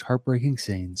of the most heartbreaking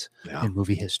scenes in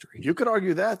movie history. You could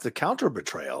argue that the counter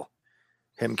betrayal,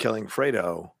 him killing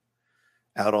Fredo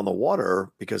out on the water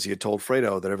because he had told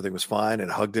Fredo that everything was fine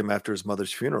and hugged him after his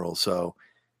mother's funeral. So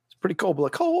it's pretty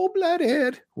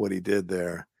cold-blooded what he did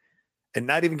there. And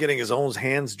not even getting his own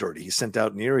hands dirty. He sent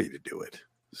out Neri to do it.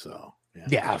 So,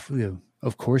 yeah,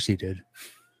 of course he did.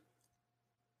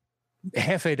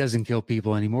 Hefe doesn't kill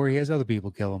people anymore. He has other people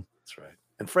kill him. That's right.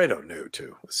 And Fredo knew,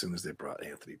 too. As soon as they brought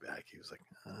Anthony back, he was like,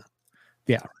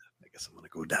 yeah, I guess I'm going to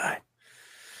go die.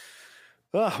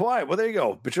 All right. Well, there you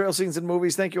go. Betrayal scenes in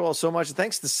movies. Thank you all so much. And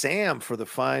thanks to Sam for the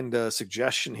fine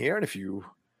suggestion here. And if you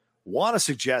want to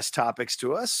suggest topics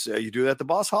to us, you do that at the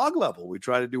Boss Hog level. We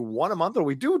try to do one a month, or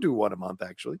we do one a month,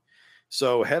 actually.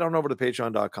 So head on over to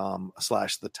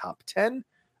patreon.com/the-top10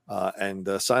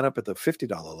 and sign up at the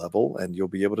 $50 level, and you'll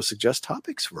be able to suggest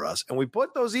topics for us. And we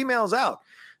put those emails out.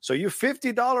 So you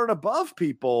 $50 and above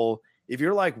people, if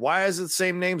you're like, why is it the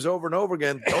same names over and over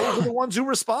again? Those are the ones who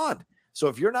respond. So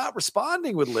if you're not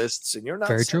responding with lists and you're not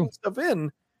sending stuff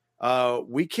in,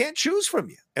 we can't choose from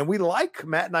you. And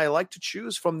Matt and I like to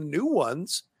choose from the new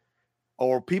ones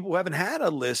or people who haven't had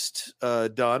a list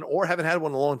done or haven't had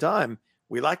one in a long time.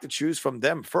 We like to choose from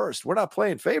them first. We're not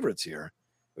playing favorites here.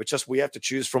 It's just we have to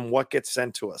choose from what gets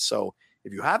sent to us. So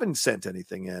if you haven't sent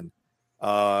anything in,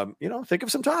 think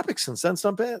of some topics and send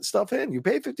some stuff in. You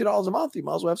pay $50 a month. You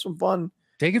might as well have some fun.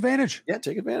 Take advantage. Yeah,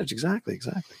 take advantage. Exactly.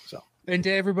 So, and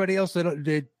to everybody else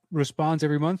that responds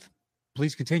every month,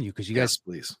 please continue because you guys,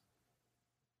 please.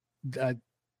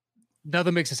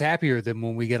 Nothing makes us happier than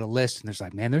when we get a list and there's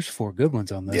like, man, there's 4 good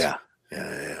ones on this. Yeah.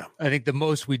 I think the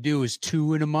most we do is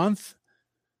 2 in a month.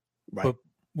 Right. But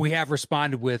we have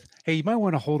responded with, hey, you might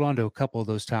want to hold on to a couple of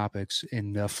those topics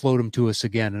and float them to us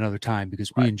again another time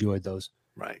because we enjoyed those.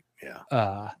 Right.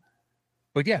 Yeah.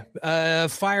 But yeah,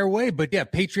 fire away. But yeah,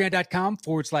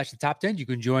 patreon.com/the-top10. You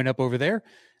can join up over there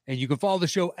and you can follow the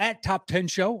show at Top 10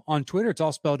 Show on Twitter. It's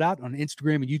all spelled out on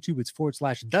Instagram and YouTube. It's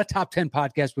 /the-top10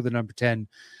 podcast with the number 10.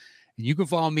 And you can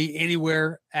follow me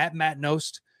anywhere at Matt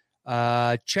Nost.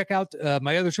 Check out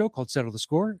my other show called Settle the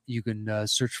Score. You can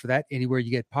search for that anywhere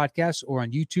you get podcasts or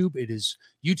on YouTube. It is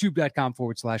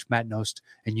youtube.com/Matt Nost,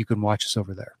 and you can watch us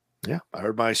over there. Yeah. I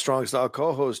heard my Strong Style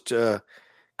co-host,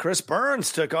 Chris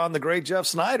Burns, took on the great Jeff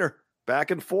Snyder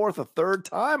back and forth a third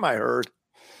time, I heard.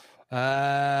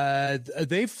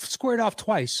 They've squared off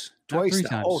twice. Twice 3 now.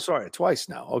 times. Oh, sorry, twice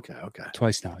now. Okay.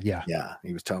 Twice now. Yeah. Yeah,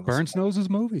 he was telling Burns knows his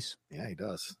movies. Yeah, he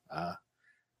does.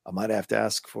 I might have to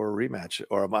ask for a rematch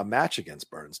or a match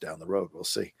against Burns down the road. We'll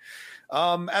see.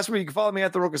 As for you can follow me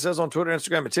at The Rocha Says on Twitter,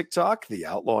 Instagram, and TikTok, The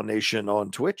Outlaw Nation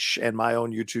on Twitch, and my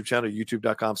own YouTube channel,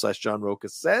 youtube.com/John Rocha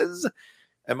Says.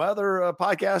 And my other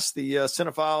podcasts, the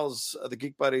Cinephiles, the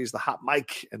Geek Buddies, the Hot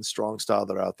Mic, and Strong Style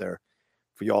that are out there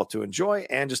for y'all to enjoy.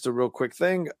 And just a real quick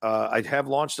thing, I have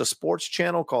launched a sports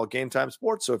channel called Game Time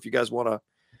Sports. So if you guys want to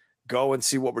go and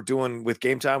see what we're doing with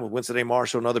Game Time with Winston A.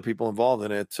 Marshall and other people involved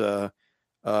in it,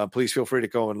 please feel free to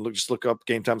go and just look up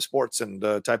Game Time Sports and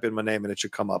type in my name and it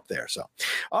should come up there. So,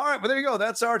 all right, well, there you go.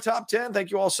 That's our top 10.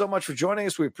 Thank you all so much for joining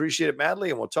us. We appreciate it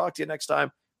madly. And we'll talk to you next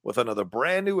time with another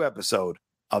brand new episode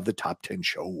of the Top 10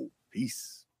 Show.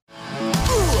 Peace.